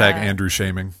 Yeah. Hashtag Andrew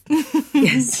shaming.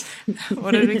 Yes.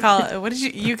 What did we call it? What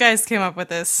did you guys came up with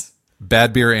this?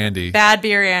 Bad Beer Andy. Bad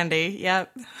Beer Andy.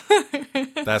 Yep.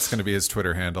 That's going to be his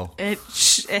Twitter handle.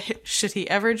 Should he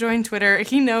ever join Twitter?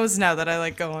 He knows now that I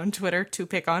like go on Twitter to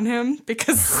pick on him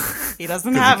because he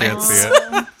doesn't have You it. can't see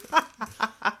it.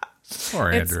 Poor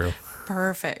Andrew.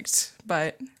 Perfect.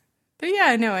 But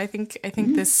yeah, no, I think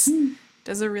this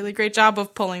does a really great job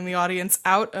of pulling the audience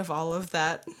out of all of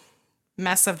that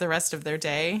mess of the rest of their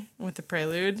day with the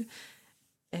prelude.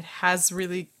 It has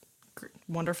really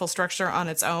wonderful structure on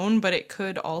its own, but it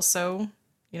could also,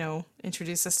 you know,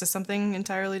 introduce us to something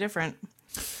entirely different.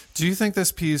 Do you think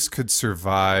this piece could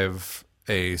survive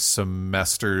a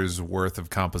semester's worth of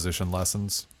composition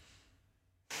lessons?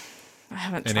 I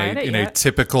haven't tried it in yet. a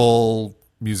typical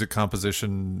music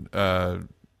composition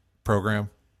program?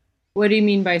 What do you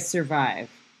mean by survive?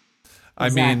 I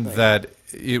mean Exactly. that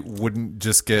it wouldn't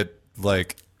just get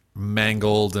like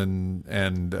mangled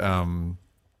and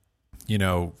you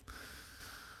know,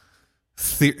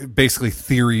 basically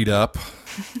theoried up.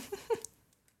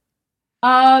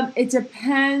 It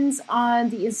depends on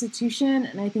the institution,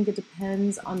 and I think it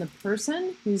depends on the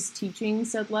person who's teaching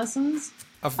said lessons.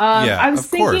 I was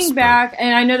thinking back,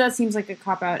 and I know that seems like a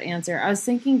cop-out answer. I was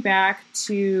thinking back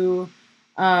to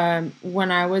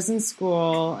when I was in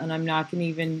school, and I'm not going to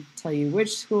even tell you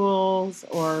which schools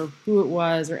or who it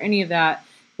was or any of that,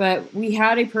 but we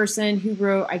had a person who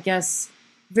wrote, I guess,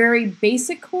 very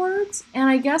basic chords, and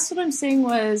I guess what I'm saying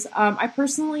was I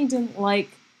personally didn't like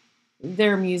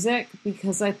their music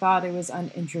because I thought it was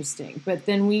uninteresting. But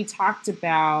then we talked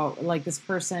about, like, this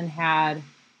person had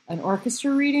an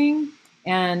orchestra reading,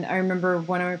 and I remember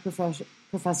one of my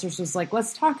professors was like,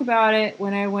 let's talk about it.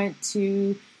 When I went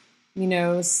to, you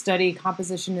know, study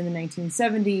composition in the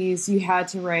 1970s, you had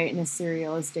to write in a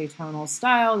serialist atonal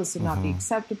style. This would not be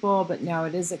acceptable, but now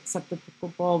it is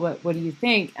acceptable. But what do you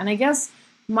think? And I guess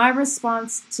my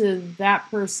response to that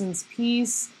person's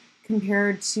piece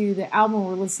compared to the album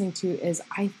we're listening to is,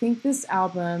 I think this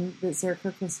album that Sarah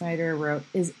Kirkman-Snyder wrote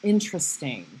is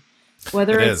interesting.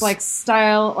 Whether it's like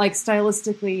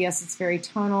stylistically, yes, it's very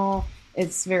tonal,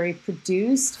 it's very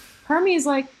produced. Part of me is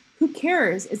like, who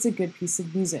cares? It's a good piece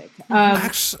of music.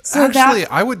 Actually,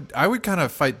 I would kind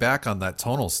of fight back on that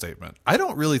tonal statement. I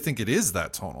don't really think it is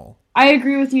that tonal. I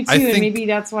agree with you too, and maybe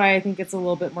that's why I think it's a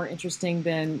little bit more interesting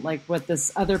than like what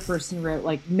this other person wrote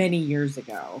like many years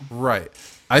ago. Right.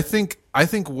 I think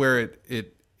where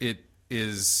it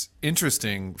is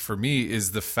interesting for me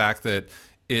is the fact that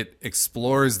it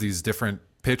explores these different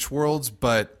pitch worlds,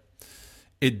 but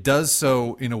it does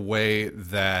so in a way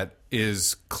that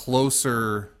is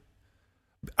closer.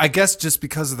 I guess just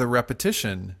because of the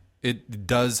repetition it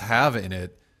does have in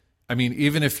it. I mean,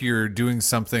 even if you're doing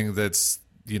something that's,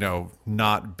 you know,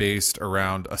 not based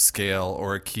around a scale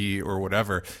or a key or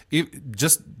whatever,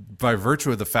 just by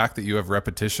virtue of the fact that you have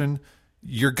repetition,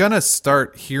 you're going to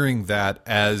start hearing that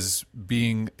as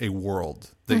being a world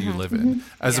that you live in,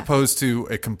 as opposed to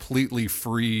a completely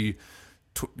free,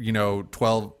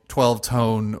 12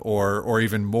 tone or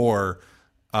even more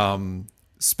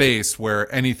space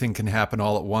where anything can happen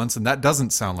all at once. And that doesn't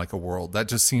sound like a world. That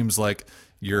just seems like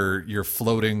you're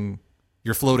floating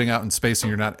out in space and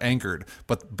you're not anchored.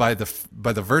 But by the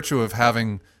virtue of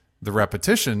having the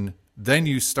repetition, then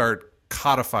you start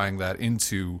codifying that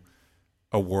into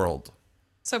a world.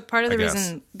 So part of the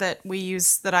reason that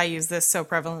I use this so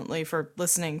prevalently for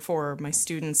listening for my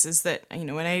students is that,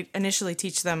 when I initially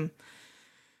teach them,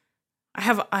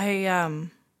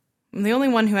 I'm the only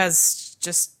one who has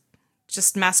just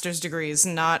master's degrees,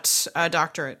 not a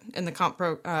doctorate in the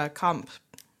comp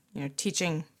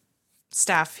teaching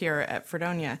staff here at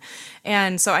Fredonia.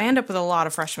 And so I end up with a lot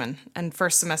of freshmen and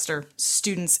first semester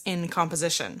students in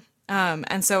composition.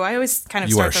 And so I always kind of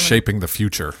you start are them shaping the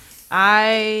future.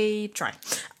 I try.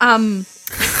 Leave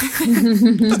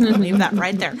that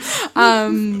right there.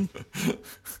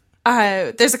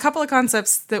 There's a couple of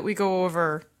concepts that we go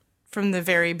over from the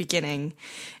very beginning,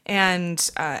 and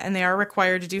they are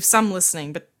required to do some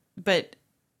listening. But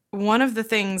one of the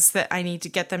things that I need to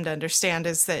get them to understand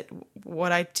is that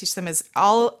what I teach them is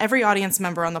every audience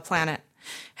member on the planet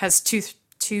has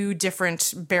two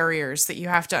different barriers that you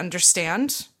have to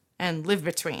understand and live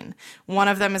between. One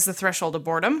of them is the threshold of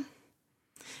boredom,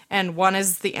 and one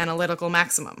is the analytical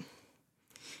maximum.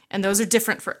 And those are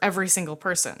different for every single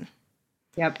person.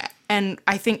 Yep. And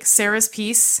I think Sarah's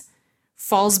piece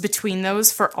falls between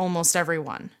those for almost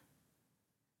everyone.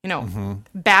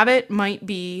 Babbitt might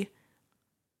be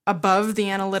above the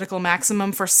analytical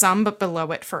maximum for some, but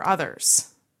below it for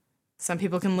others. Some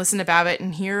people can listen to Babbitt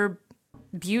and hear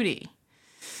beauty.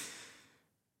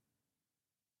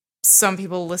 Some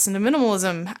people listen to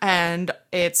minimalism and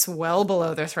it's well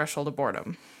below their threshold of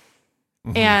boredom.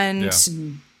 And,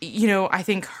 I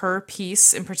think her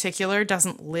piece in particular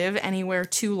doesn't live anywhere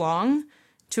too long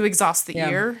to exhaust the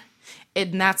ear.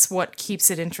 And that's what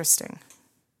keeps it interesting.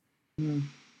 And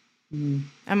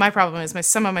my problem is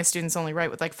some of my students only write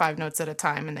with like 5 notes at a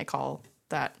time, and they call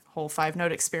that whole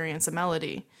 5-note experience a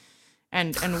melody.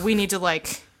 And we need to I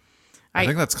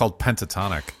think that's called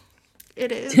pentatonic.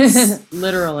 It is.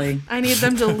 Literally. I need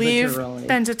them to leave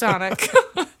pentatonic.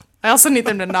 I also need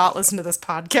them to not listen to this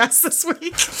podcast this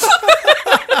week.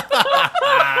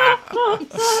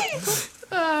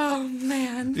 Oh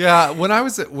man. Yeah, when I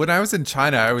was in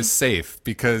China, I was safe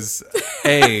because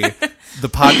A, the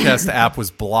podcast app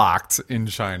was blocked in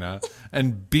China,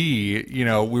 and B,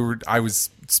 I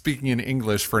was speaking in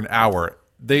English for an hour.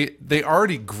 They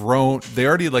already groaned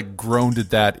at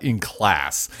that in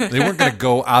class. They weren't going to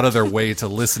go out of their way to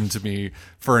listen to me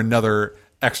for another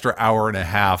extra hour and a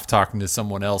half talking to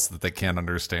someone else that they can't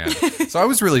understand. So I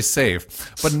was really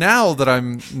safe. But now that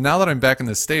I'm back in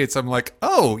the States, I'm like,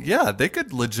 oh yeah, they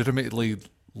could legitimately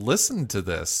listen to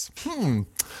this.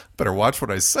 Better watch what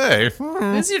I say.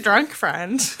 Who's your drunk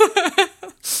friend?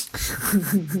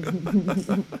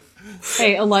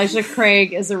 Hey, Elijah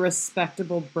Craig is a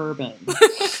respectable bourbon.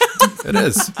 It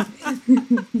is.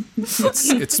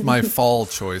 It's my fall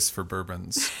choice for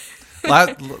bourbons.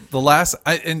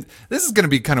 And this is going to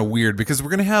be kind of weird because we're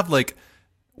going to have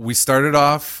we started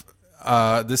off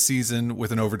this season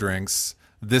with an overdrinks.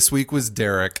 This week was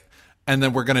Derek, and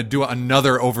then we're going to do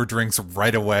another overdrinks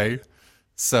right away.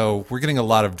 So we're getting a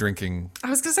lot of drinking. I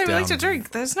was going to say we like to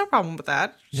drink. There's no problem with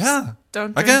that. Yeah.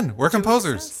 Don't drink. Again, we're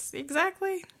composers.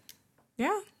 Exactly.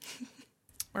 Yeah.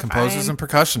 We're composers fine. And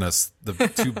percussionists, the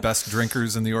 2 best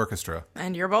drinkers in the orchestra.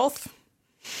 And you're both.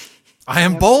 I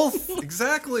am both.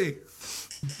 Exactly.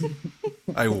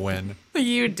 I win.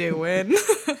 You do win.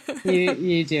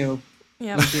 You do.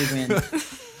 Yeah. You do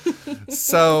win.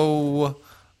 So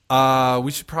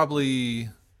we should probably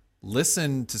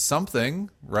listen to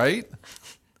something, right?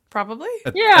 Probably.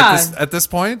 At this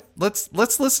point, let's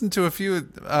listen to a few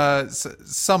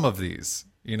some of these,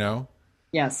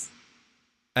 Yes.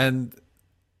 And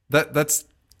that's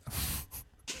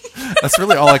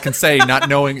really all I can say, not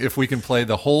knowing if we can play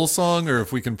the whole song or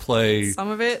if we can play some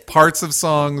of it, parts of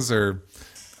songs, or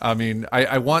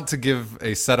I want to give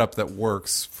a setup that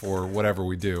works for whatever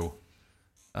we do.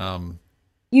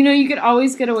 You could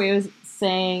always get away with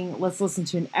saying, let's listen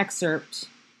to an excerpt,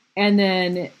 and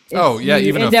then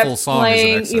even a full song is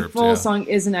an excerpt. A full song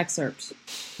is an excerpt.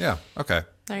 Yeah, okay.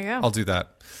 There you go. I'll do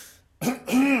that.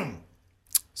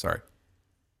 Sorry.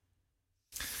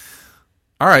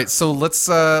 All right, so let's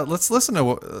listen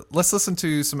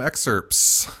to some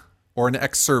excerpts, or an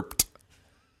excerpt.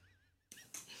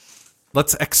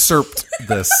 Let's excerpt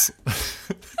this.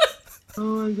 Oh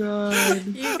my god.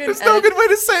 You can There's no good way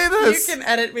to say this. You can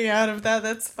edit me out of that.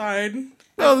 That's fine.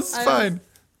 No, this is fine.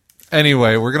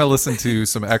 Anyway, we're going to listen to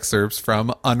some excerpts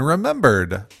from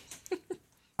Unremembered.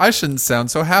 I shouldn't sound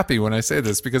so happy when I say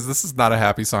this because this is not a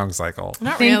happy song cycle.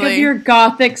 Not Think really. of your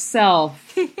gothic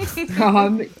self.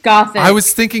 Gothic. I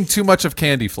was thinking too much of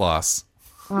Candy Floss.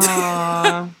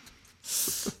 Aw.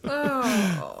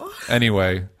 Oh.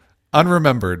 Anyway,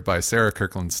 Unremembered by Sarah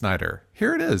Kirkland Snyder.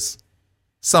 Here it is.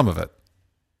 Some of it.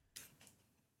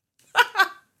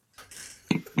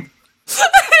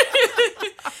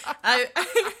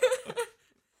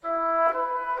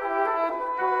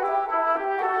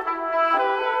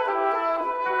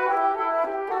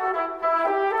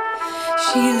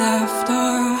 She left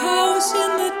our house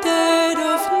in the dead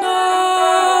of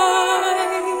night.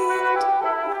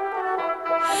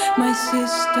 My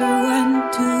sister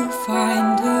went to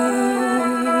find her.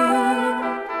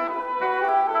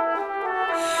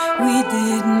 We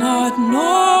did not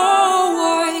know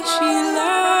why she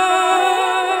left.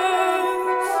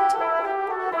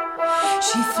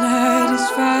 She fled as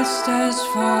fast as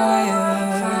fire.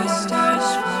 Fast as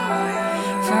fire.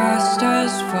 Fast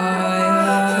as fire.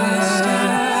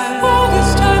 All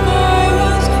this time I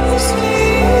was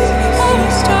asleep. All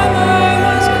this time I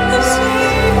was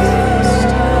asleep.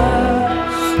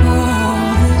 All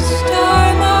this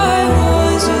time I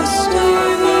was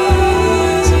asleep.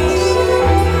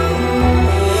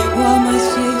 While my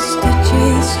sister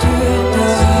chased her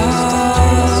down,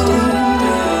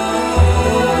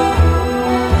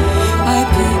 I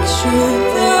pictured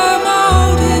them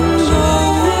out in the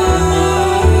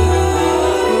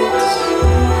woods.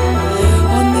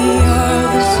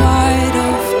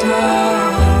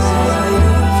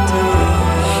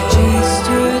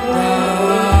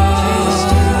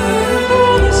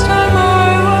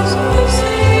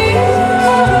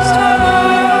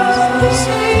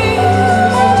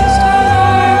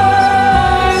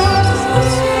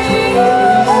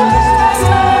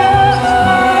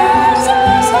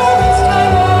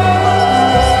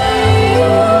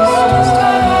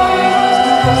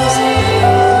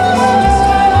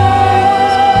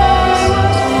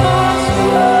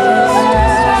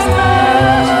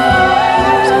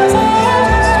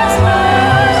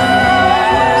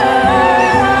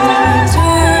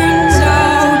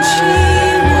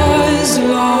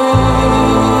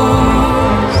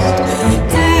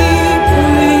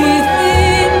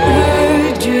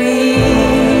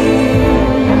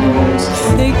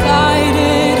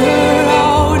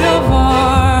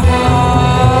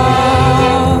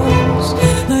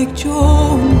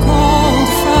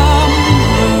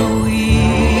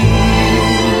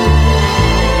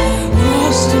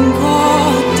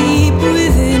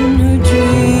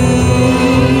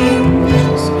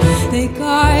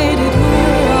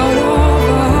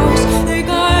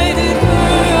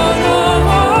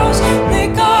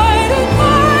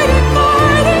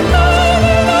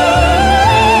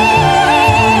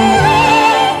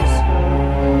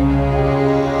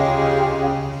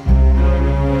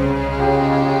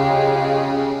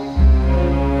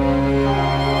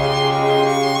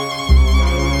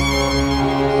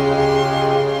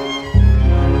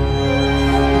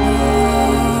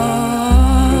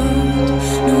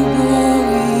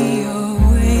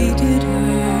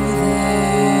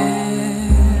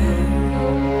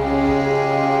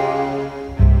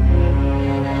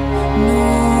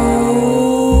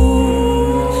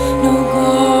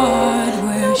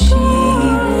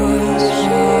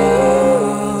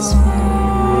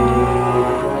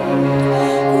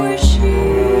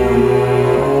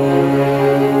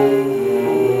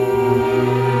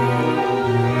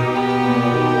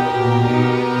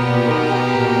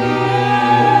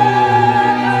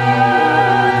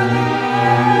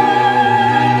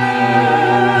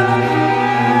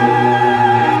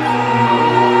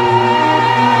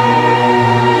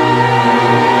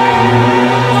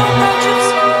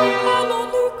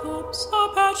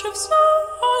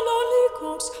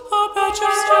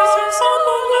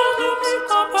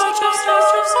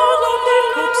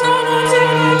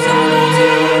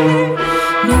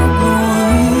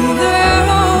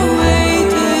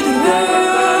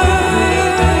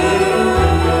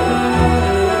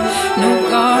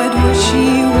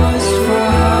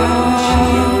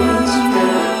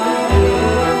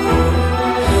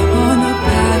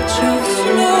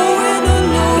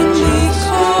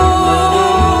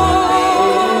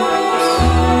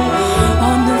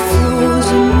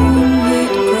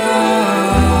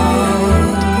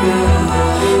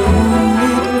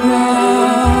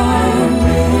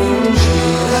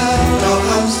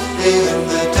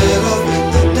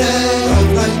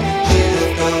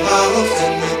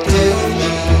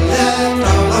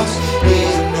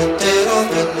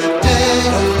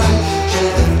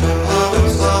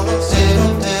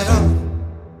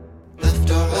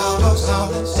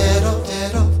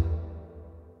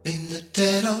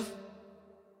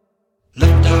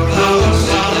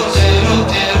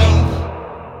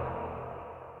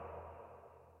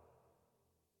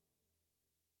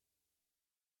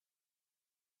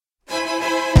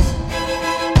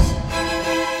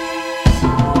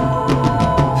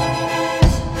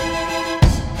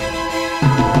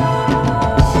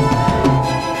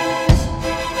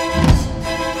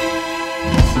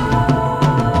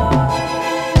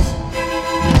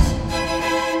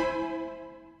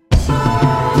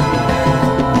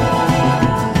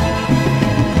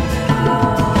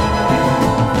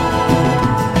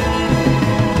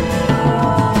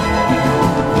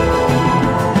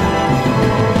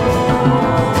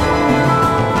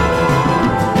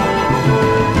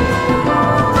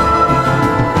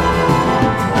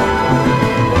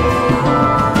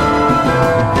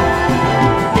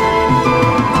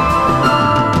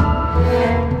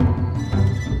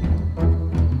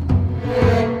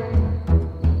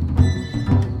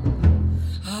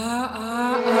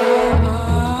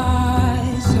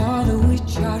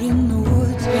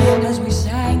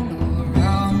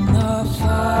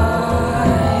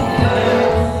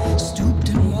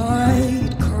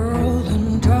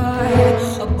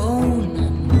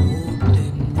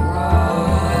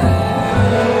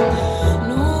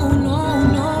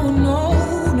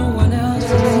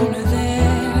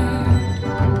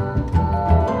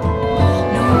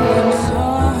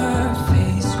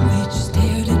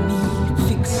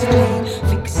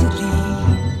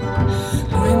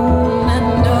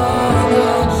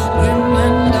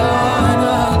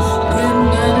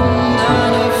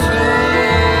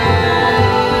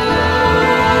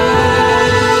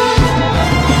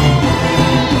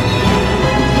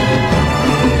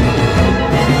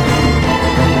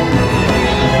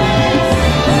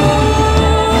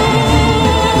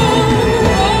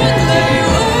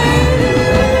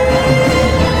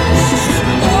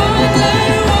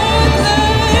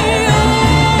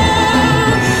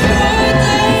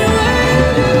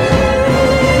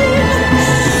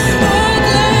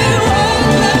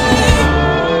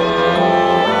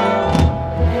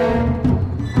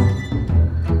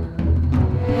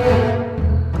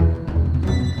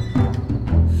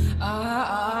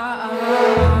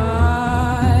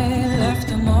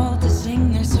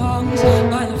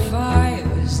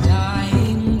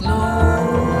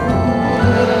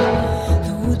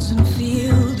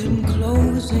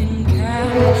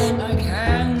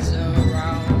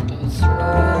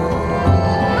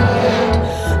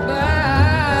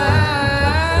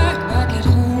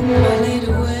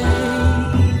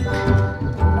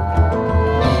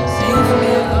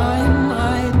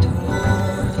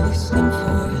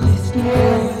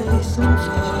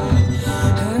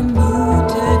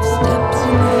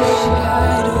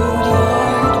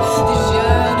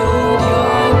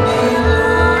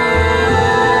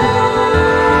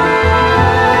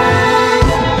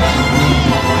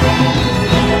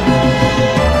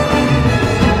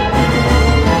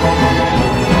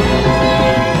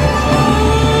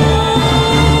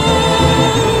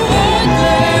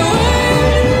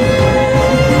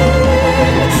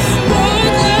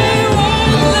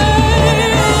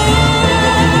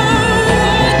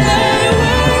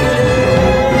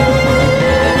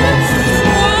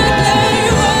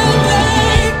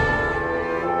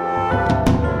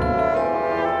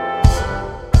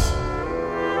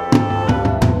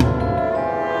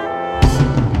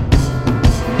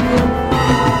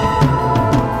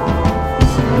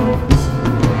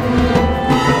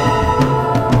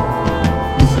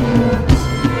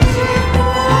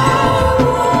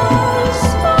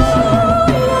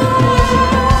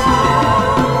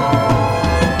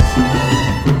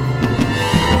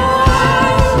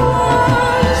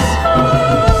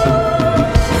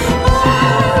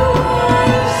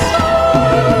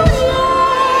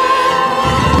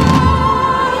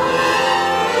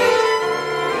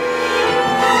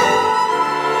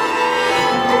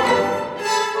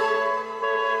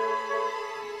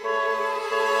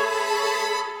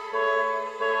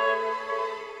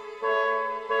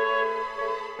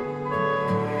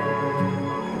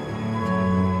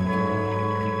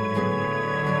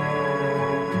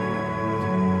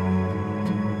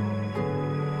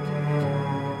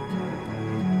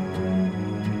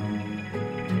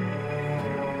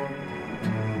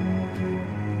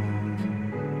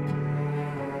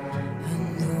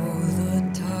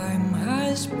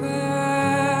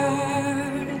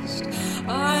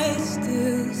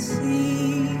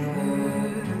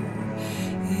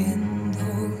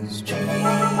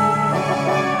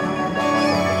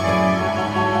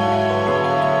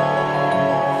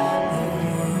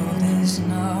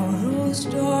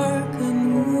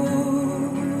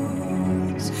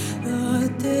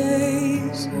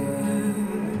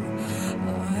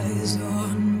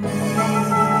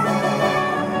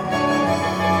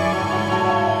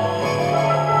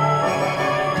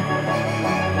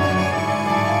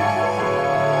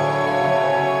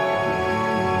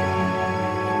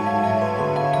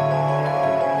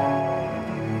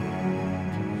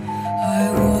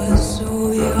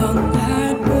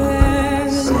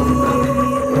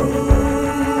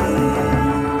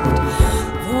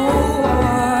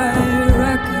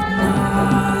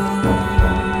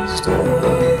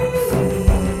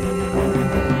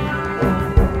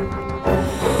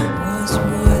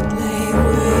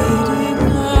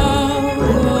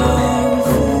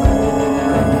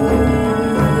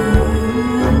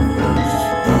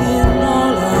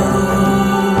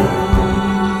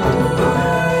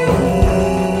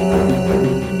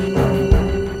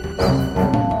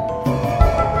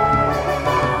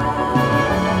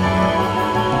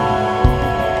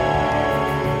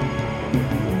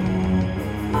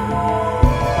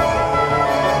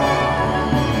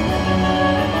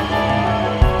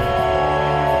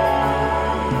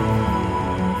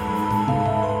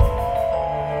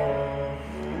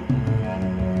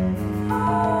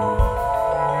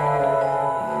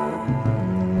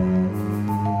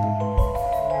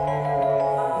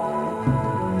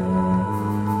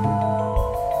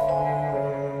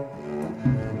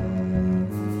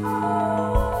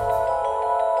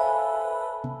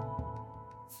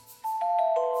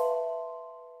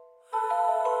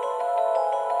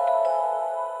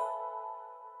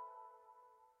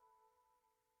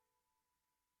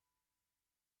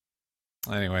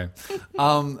 Anyway,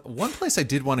 one place I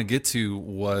did want to get to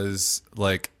was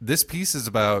like this piece is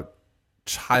about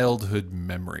childhood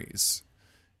memories,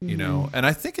 you know, and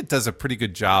I think it does a pretty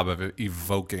good job of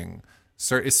evoking.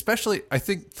 So especially, I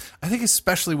think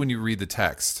especially when you read the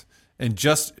text and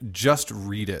just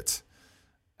read it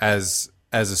as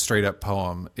a straight up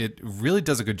poem, it really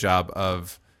does a good job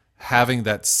of having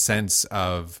that sense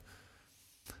of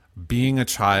being a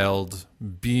child,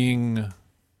 being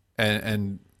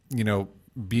and you know,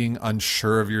 being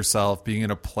unsure of yourself, being in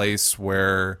a place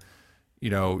where, you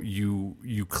know,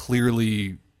 you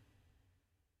clearly,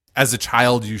 as a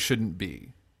child, you shouldn't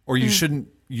be, or you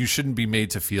shouldn't be made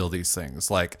to feel these things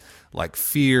like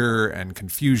fear and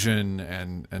confusion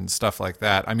and stuff like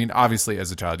that. I mean, obviously,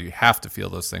 as a child, you have to feel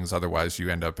those things, otherwise, you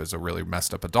end up as a really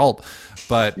messed up adult.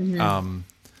 But you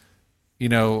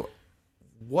know,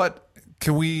 what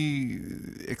can we,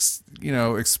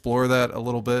 explore that a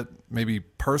little bit, maybe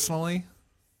personally?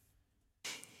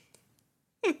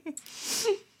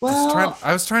 Well,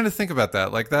 I was trying to think about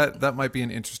that. Like that might be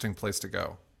an interesting place to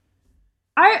go.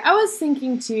 I was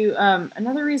thinking too,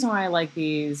 another reason why I like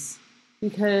these,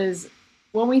 because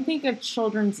when we think of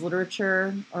children's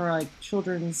literature or like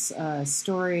children's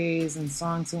stories and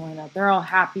songs and whatnot, they're all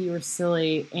happy or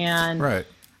silly. And Right.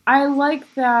 I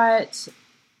like that,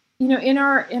 you know, in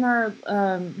our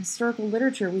historical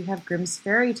literature, we have Grimm's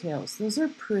fairy tales. Those are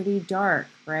pretty dark,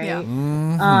 right? Yeah.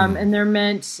 And they're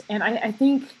meant, and I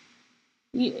think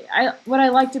what I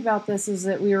liked about this is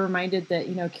that we were reminded that,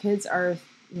 you know, kids are,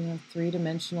 you know,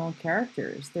 three-dimensional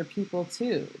characters. They're people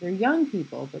too. They're young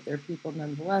people, but they're people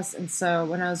nonetheless. And so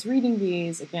when I was reading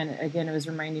these, again, it was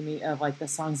reminding me of like the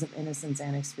Songs of Innocence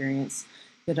and Experience,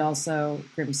 but also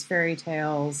Grimm's fairy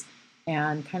tales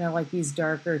and kind of like these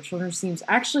darker children's themes.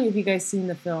 Actually, have you guys seen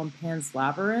the film Pan's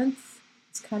Labyrinth?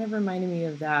 It's kind of reminding me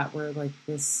of that, where like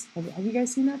this. Have you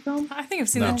guys seen that film? I think I've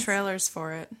seen No. the trailers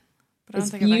for it, but I don't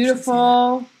It's think I've actually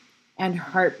beautiful and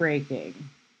heartbreaking.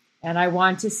 And I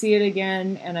want to see it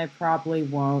again, and I probably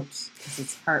won't because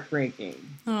it's heartbreaking. seen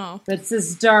it. Oh, But it's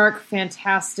this dark,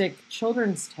 fantastic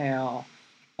children's tale.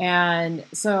 And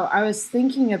so I was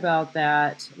thinking about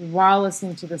that while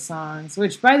listening to the songs,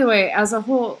 which, by the way, as a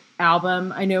whole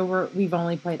album, I know we've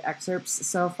only played excerpts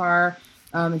so far.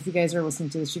 If you guys are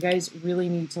listening to this, you guys really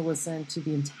need to listen to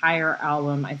the entire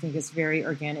album. I think it's very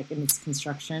organic in its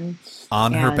construction.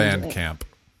 On her And Bandcamp.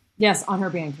 Yes, on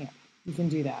her Bandcamp. You can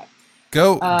do that.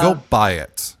 Go buy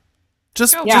it.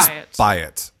 Just Go just buy it. buy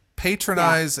it.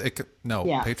 Patronize it. No,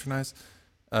 Yeah. patronize.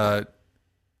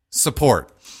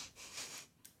 Support.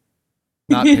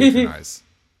 Not patronize.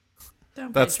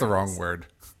 don't That's the patronize. wrong word.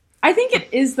 I think it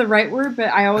is the right word, but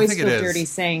I always think feel it is. dirty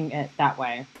saying it that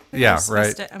way. Yeah, You're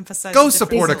supposed right. to emphasize Go the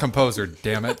support a difference. composer,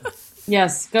 damn it.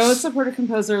 Yes, go support a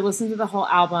composer, listen to the whole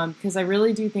album, because I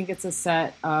really do think it's a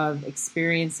set of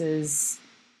experiences,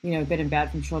 you know, good and bad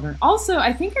from children. Also,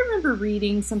 I think I remember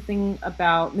reading something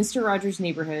about Mr. Rogers'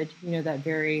 Neighborhood, you know, that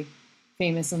very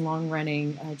famous and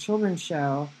long-running children's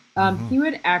show. He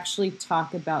would actually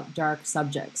talk about dark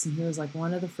subjects, and he was like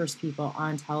one of the first people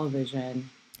on television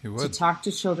He to would. talk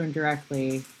to children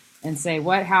directly and say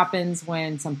what happens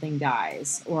when something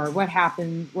dies, or what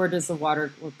happens, where does the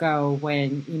water go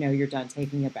when, you know, you're done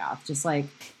taking a bath. Just like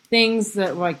things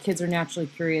that like kids are naturally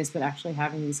curious, but actually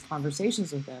having these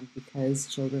conversations with them because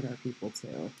children are people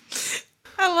too.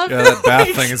 I love Yeah, that. that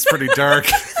bath thing is pretty dark.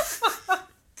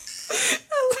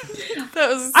 That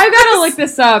was I gotta look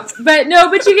this up, but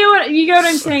you get what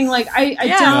I'm saying. Like I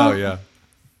Yeah. don't Oh yeah.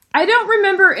 I don't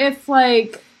remember if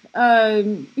like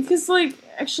because like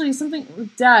actually something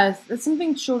with death, that's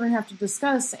something children have to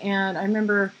discuss. And I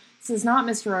remember, this is not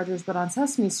Mr. Rogers, but on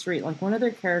Sesame Street, like one of their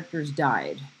characters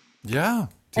died, Yeah.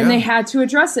 and yeah. they had to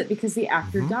address it because the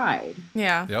actor died.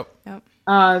 yeah. Yep. Yep.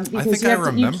 Because think you I have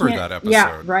to- you remember can't- that episode.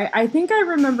 Yeah, right. I think I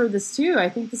remember this too. I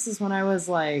think this is when I was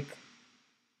like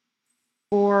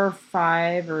 4 or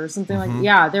 5 or something Mm-hmm. like.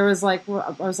 Yeah, there was like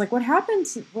I was like, what happened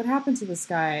to this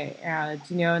guy? And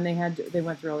you know, and they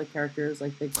went through all the characters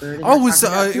like Big Bird. And Oh, they're talking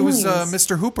about it was feelings.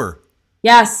 Mr. Hooper.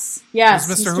 Yes, It was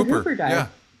Mr. Hooper. died. Yeah.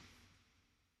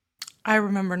 I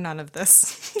remember none of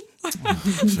this.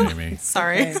 Jamie.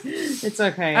 Sorry. Okay. It's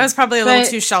okay. I was probably a little But-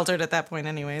 too sheltered at that point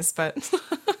anyways, but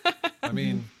I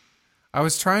mean, I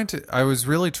was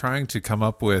really trying to come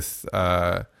up with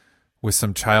with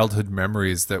some childhood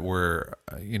memories that were,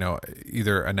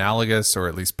 either analogous or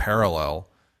at least parallel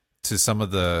to some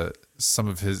of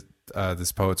his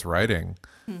this poet's writing,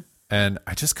 and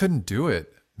I just couldn't do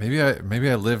it. Maybe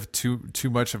I lived too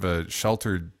much of a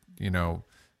sheltered,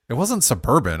 it wasn't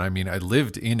suburban. I mean, I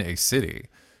lived in a city,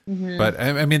 but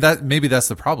I mean maybe that's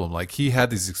the problem. Like, he had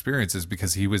these experiences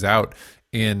because he was out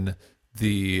in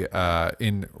the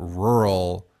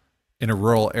in a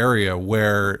rural area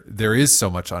where there is so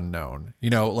much unknown.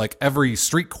 Like every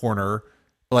street corner,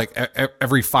 like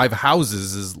every 5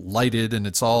 houses is lighted, and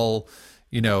it's all,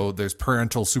 there's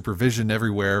parental supervision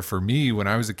everywhere. For me, when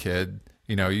I was a kid,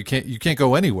 you can't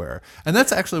go anywhere. And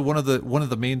that's actually one of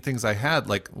the main things I had,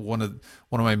 like one of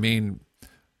my main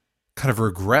kind of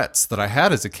regrets that I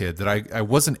had as a kid, that I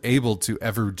wasn't able to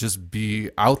ever just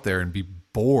be out there and be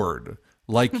bored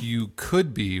like you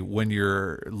could be when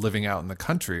you're living out in the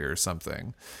country or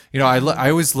something. I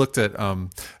always looked at,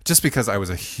 just because I was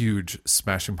a huge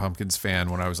Smashing Pumpkins fan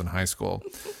when I was in high school.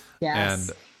 Yes.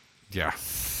 And yeah.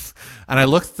 And I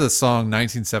looked at the song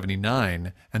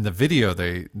 1979 and the video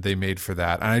they made for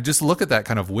that. And I just look at that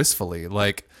kind of wistfully,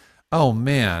 like, oh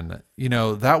man,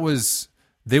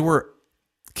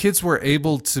 kids were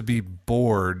able to be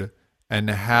bored and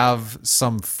have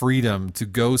some freedom to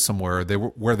go somewhere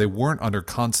where they weren't under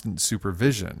constant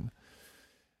supervision,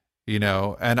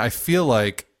 and I feel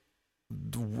like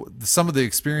some of the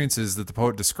experiences that the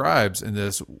poet describes in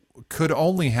this could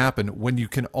only happen when you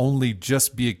can only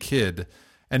just be a kid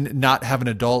and not have an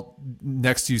adult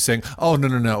next to you saying, oh,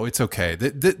 no, it's okay.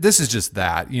 This is just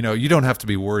that. You don't have to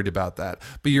be worried about that.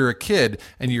 But you're a kid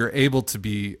and you're able to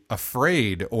be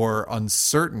afraid or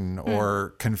uncertain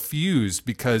or confused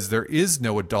because there is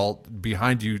no adult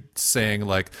behind you saying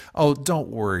like, oh, don't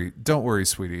worry,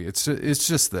 sweetie. It's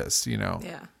just this,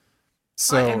 Yeah.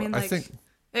 So I mean, I like, think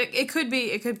it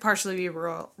could partially be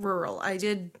rural.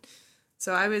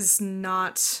 So I was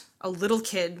not a little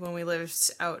kid when we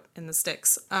lived out in the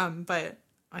sticks. But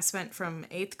I spent from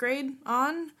 8th grade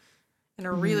on in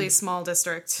a really small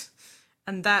district.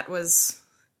 And that was,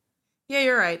 yeah,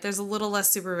 you're right. There's a little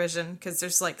less supervision because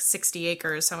there's like 60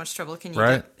 acres. How much trouble can you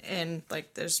get? And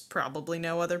like, there's probably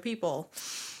no other people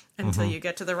until you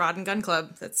get to the Rod and Gun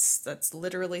Club. That's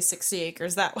literally 60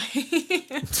 acres that way.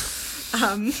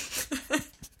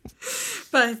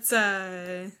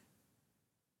 But,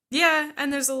 yeah,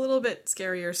 and there's a little bit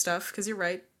scarier stuff, because you're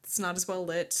right, it's not as well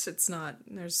lit,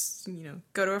 there's,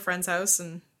 go to a friend's house,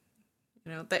 and,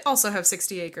 they also have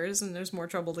 60 acres, and there's more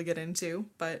trouble to get into,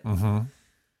 but, I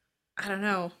don't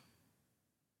know.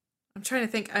 I'm trying to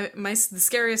think, the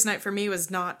scariest night for me was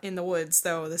not in the woods,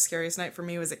 though. The scariest night for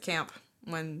me was at camp,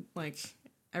 when, like,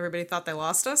 everybody thought they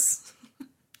lost us.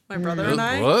 My brother and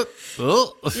I. What?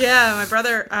 Oh. Yeah,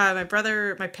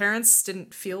 my parents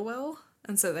didn't feel well.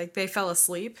 And so they fell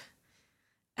asleep,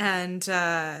 and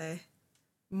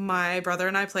my brother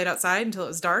and I played outside until it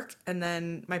was dark, and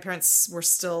then my parents were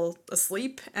still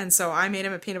asleep, and so I made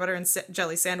him a peanut butter and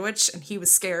jelly sandwich, and he was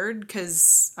scared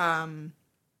because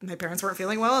my parents weren't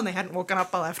feeling well and they hadn't woken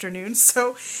up all afternoon,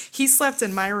 so he slept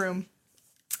in my room,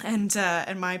 and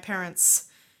my parents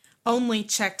only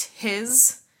checked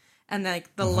his, and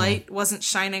like the light wasn't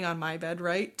shining on my bed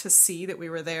right to see that we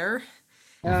were there.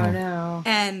 Oh no.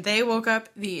 And they woke up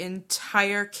the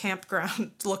entire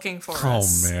campground looking for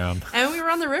us. Oh man. And we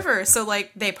were on the river, so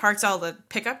like they parked all the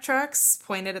pickup trucks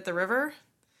pointed at the river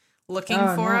looking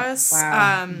for us.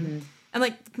 Wow. And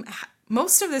like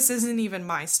most of this isn't even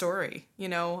my story.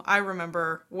 I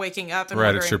remember waking up and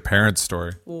wondering, it's your parents'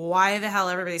 story. why the hell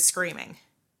everybody's screaming?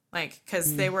 Like,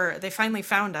 because they finally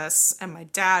found us, and my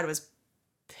dad was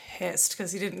pissed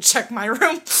because he didn't check my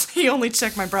room. He only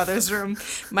checked my brother's room.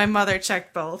 My mother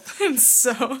checked both. And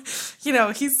so,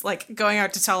 he's like going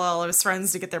out to tell all of his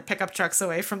friends to get their pickup trucks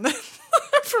away from the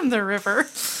from the river.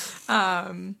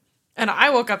 And I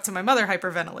woke up to my mother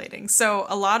hyperventilating. So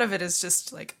a lot of it is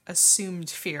just like assumed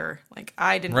fear. Like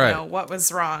I didn't know what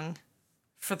was wrong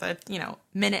for the,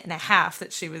 minute and a half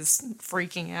that she was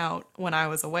freaking out when I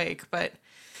was awake. But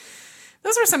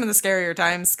those were some of the scarier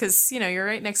times because, you're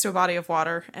right next to a body of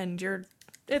water and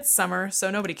it's summer,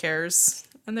 so nobody cares.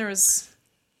 And there was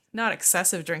not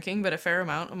excessive drinking, but a fair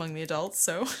amount among the adults,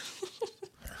 so.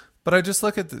 But I just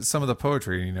look at some of the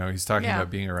poetry, he's talking about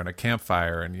being around a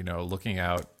campfire and, looking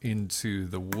out into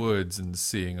the woods and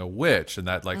seeing a witch, and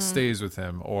that like stays with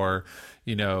him, or,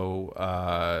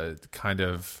 kind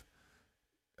of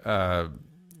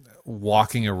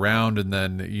walking around and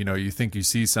then, you think you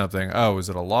see something. Oh, is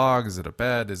it a log? Is it a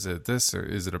bed? Is it this? Or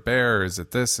is it a bear? Is it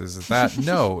this? Is it that?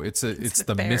 No, it's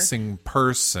the bear. missing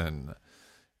person.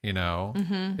 You know,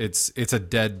 it's a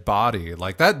dead body.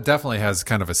 Like that definitely has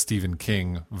kind of a Stephen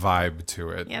King vibe to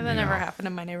it. Yeah, that never happened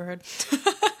in my neighborhood.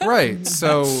 Right.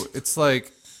 So it's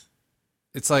like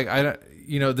I don't,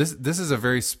 this is a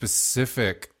very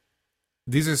specific.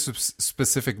 These are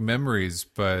specific memories,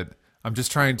 but I'm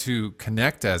just trying to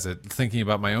connect as it, thinking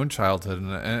about my own childhood,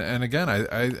 and again,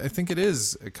 I think it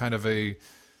is kind of a.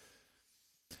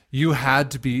 You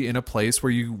had to be in a place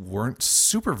where you weren't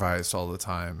supervised all the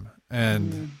time,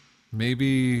 and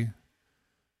maybe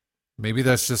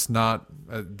that's just not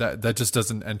that just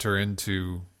doesn't enter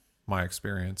into my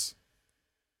experience.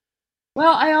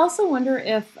 Well, I also wonder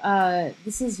if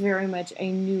this is very much a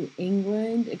New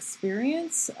England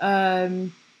experience,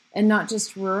 and not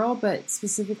just rural, but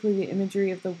specifically the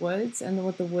imagery of the woods and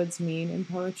what the woods mean in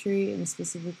poetry, and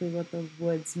specifically what the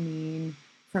woods mean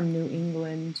from New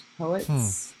England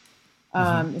poets.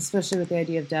 Especially with the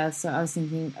idea of death. So I was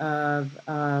thinking of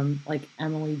like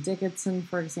Emily Dickinson,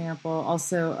 for example.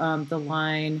 Also, the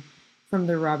line from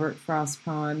the Robert Frost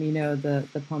poem,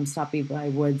 the poem "Stop Me by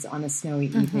Woods on a Snowy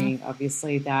Evening."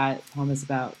 Obviously, that poem is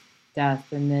about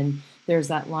death. And then there's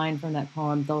that line from that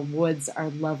poem, "The woods are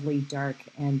lovely, dark,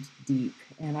 and deep."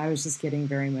 And I was just getting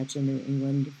very much a New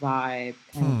England vibe,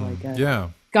 kind of like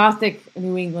a Gothic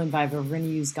New England vibe. We're going to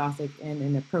use Gothic in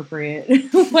an appropriate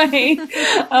way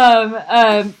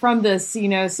from this,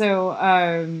 So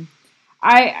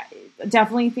I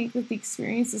definitely think that the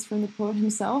experience is from the poet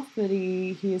himself, that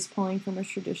he is pulling from a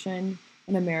tradition,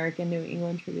 an American New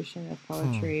England tradition of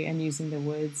poetry, and using the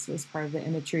woods as part of the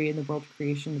imagery and the world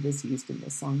creation that is used in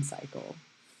this song cycle.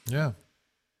 Yeah.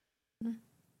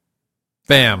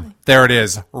 Bam. There it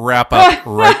is. Wrap up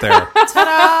right there.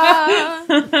 Ta-da!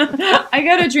 I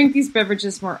gotta drink these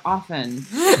beverages more often.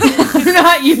 They're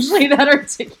not usually that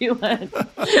articulate.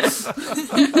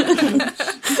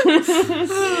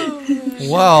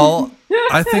 Well,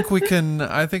 I think we can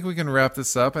wrap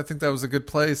this up. I think that was a good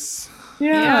place.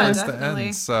 Yeah, To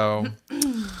end. So,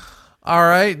 all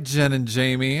right, Jen and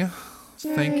Jamie,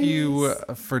 thank you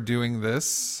for doing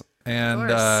this.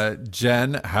 And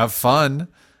Jen, have fun.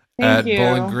 Thank you.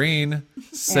 Bowling Green.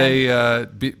 Say,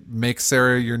 make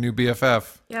Sarah your new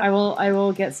BFF. Yep. I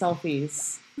will get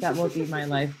selfies. That will be my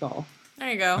life goal. There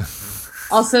you go.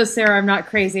 Also, Sarah, I'm not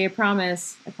crazy. I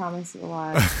promise a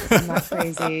lot. I'm not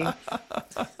crazy.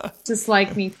 Just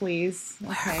like me, please.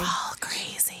 Okay. We're all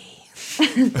crazy.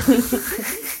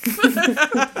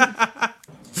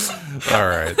 All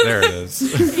right, there it is.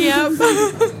 Yep.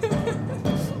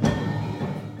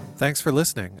 Thanks for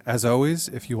listening. As always,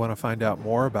 if you want to find out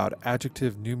more about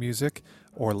Adjective New Music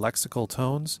or Lexical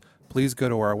Tones, please go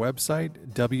to our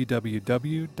website,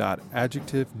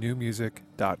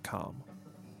 www.adjectivenewmusic.com.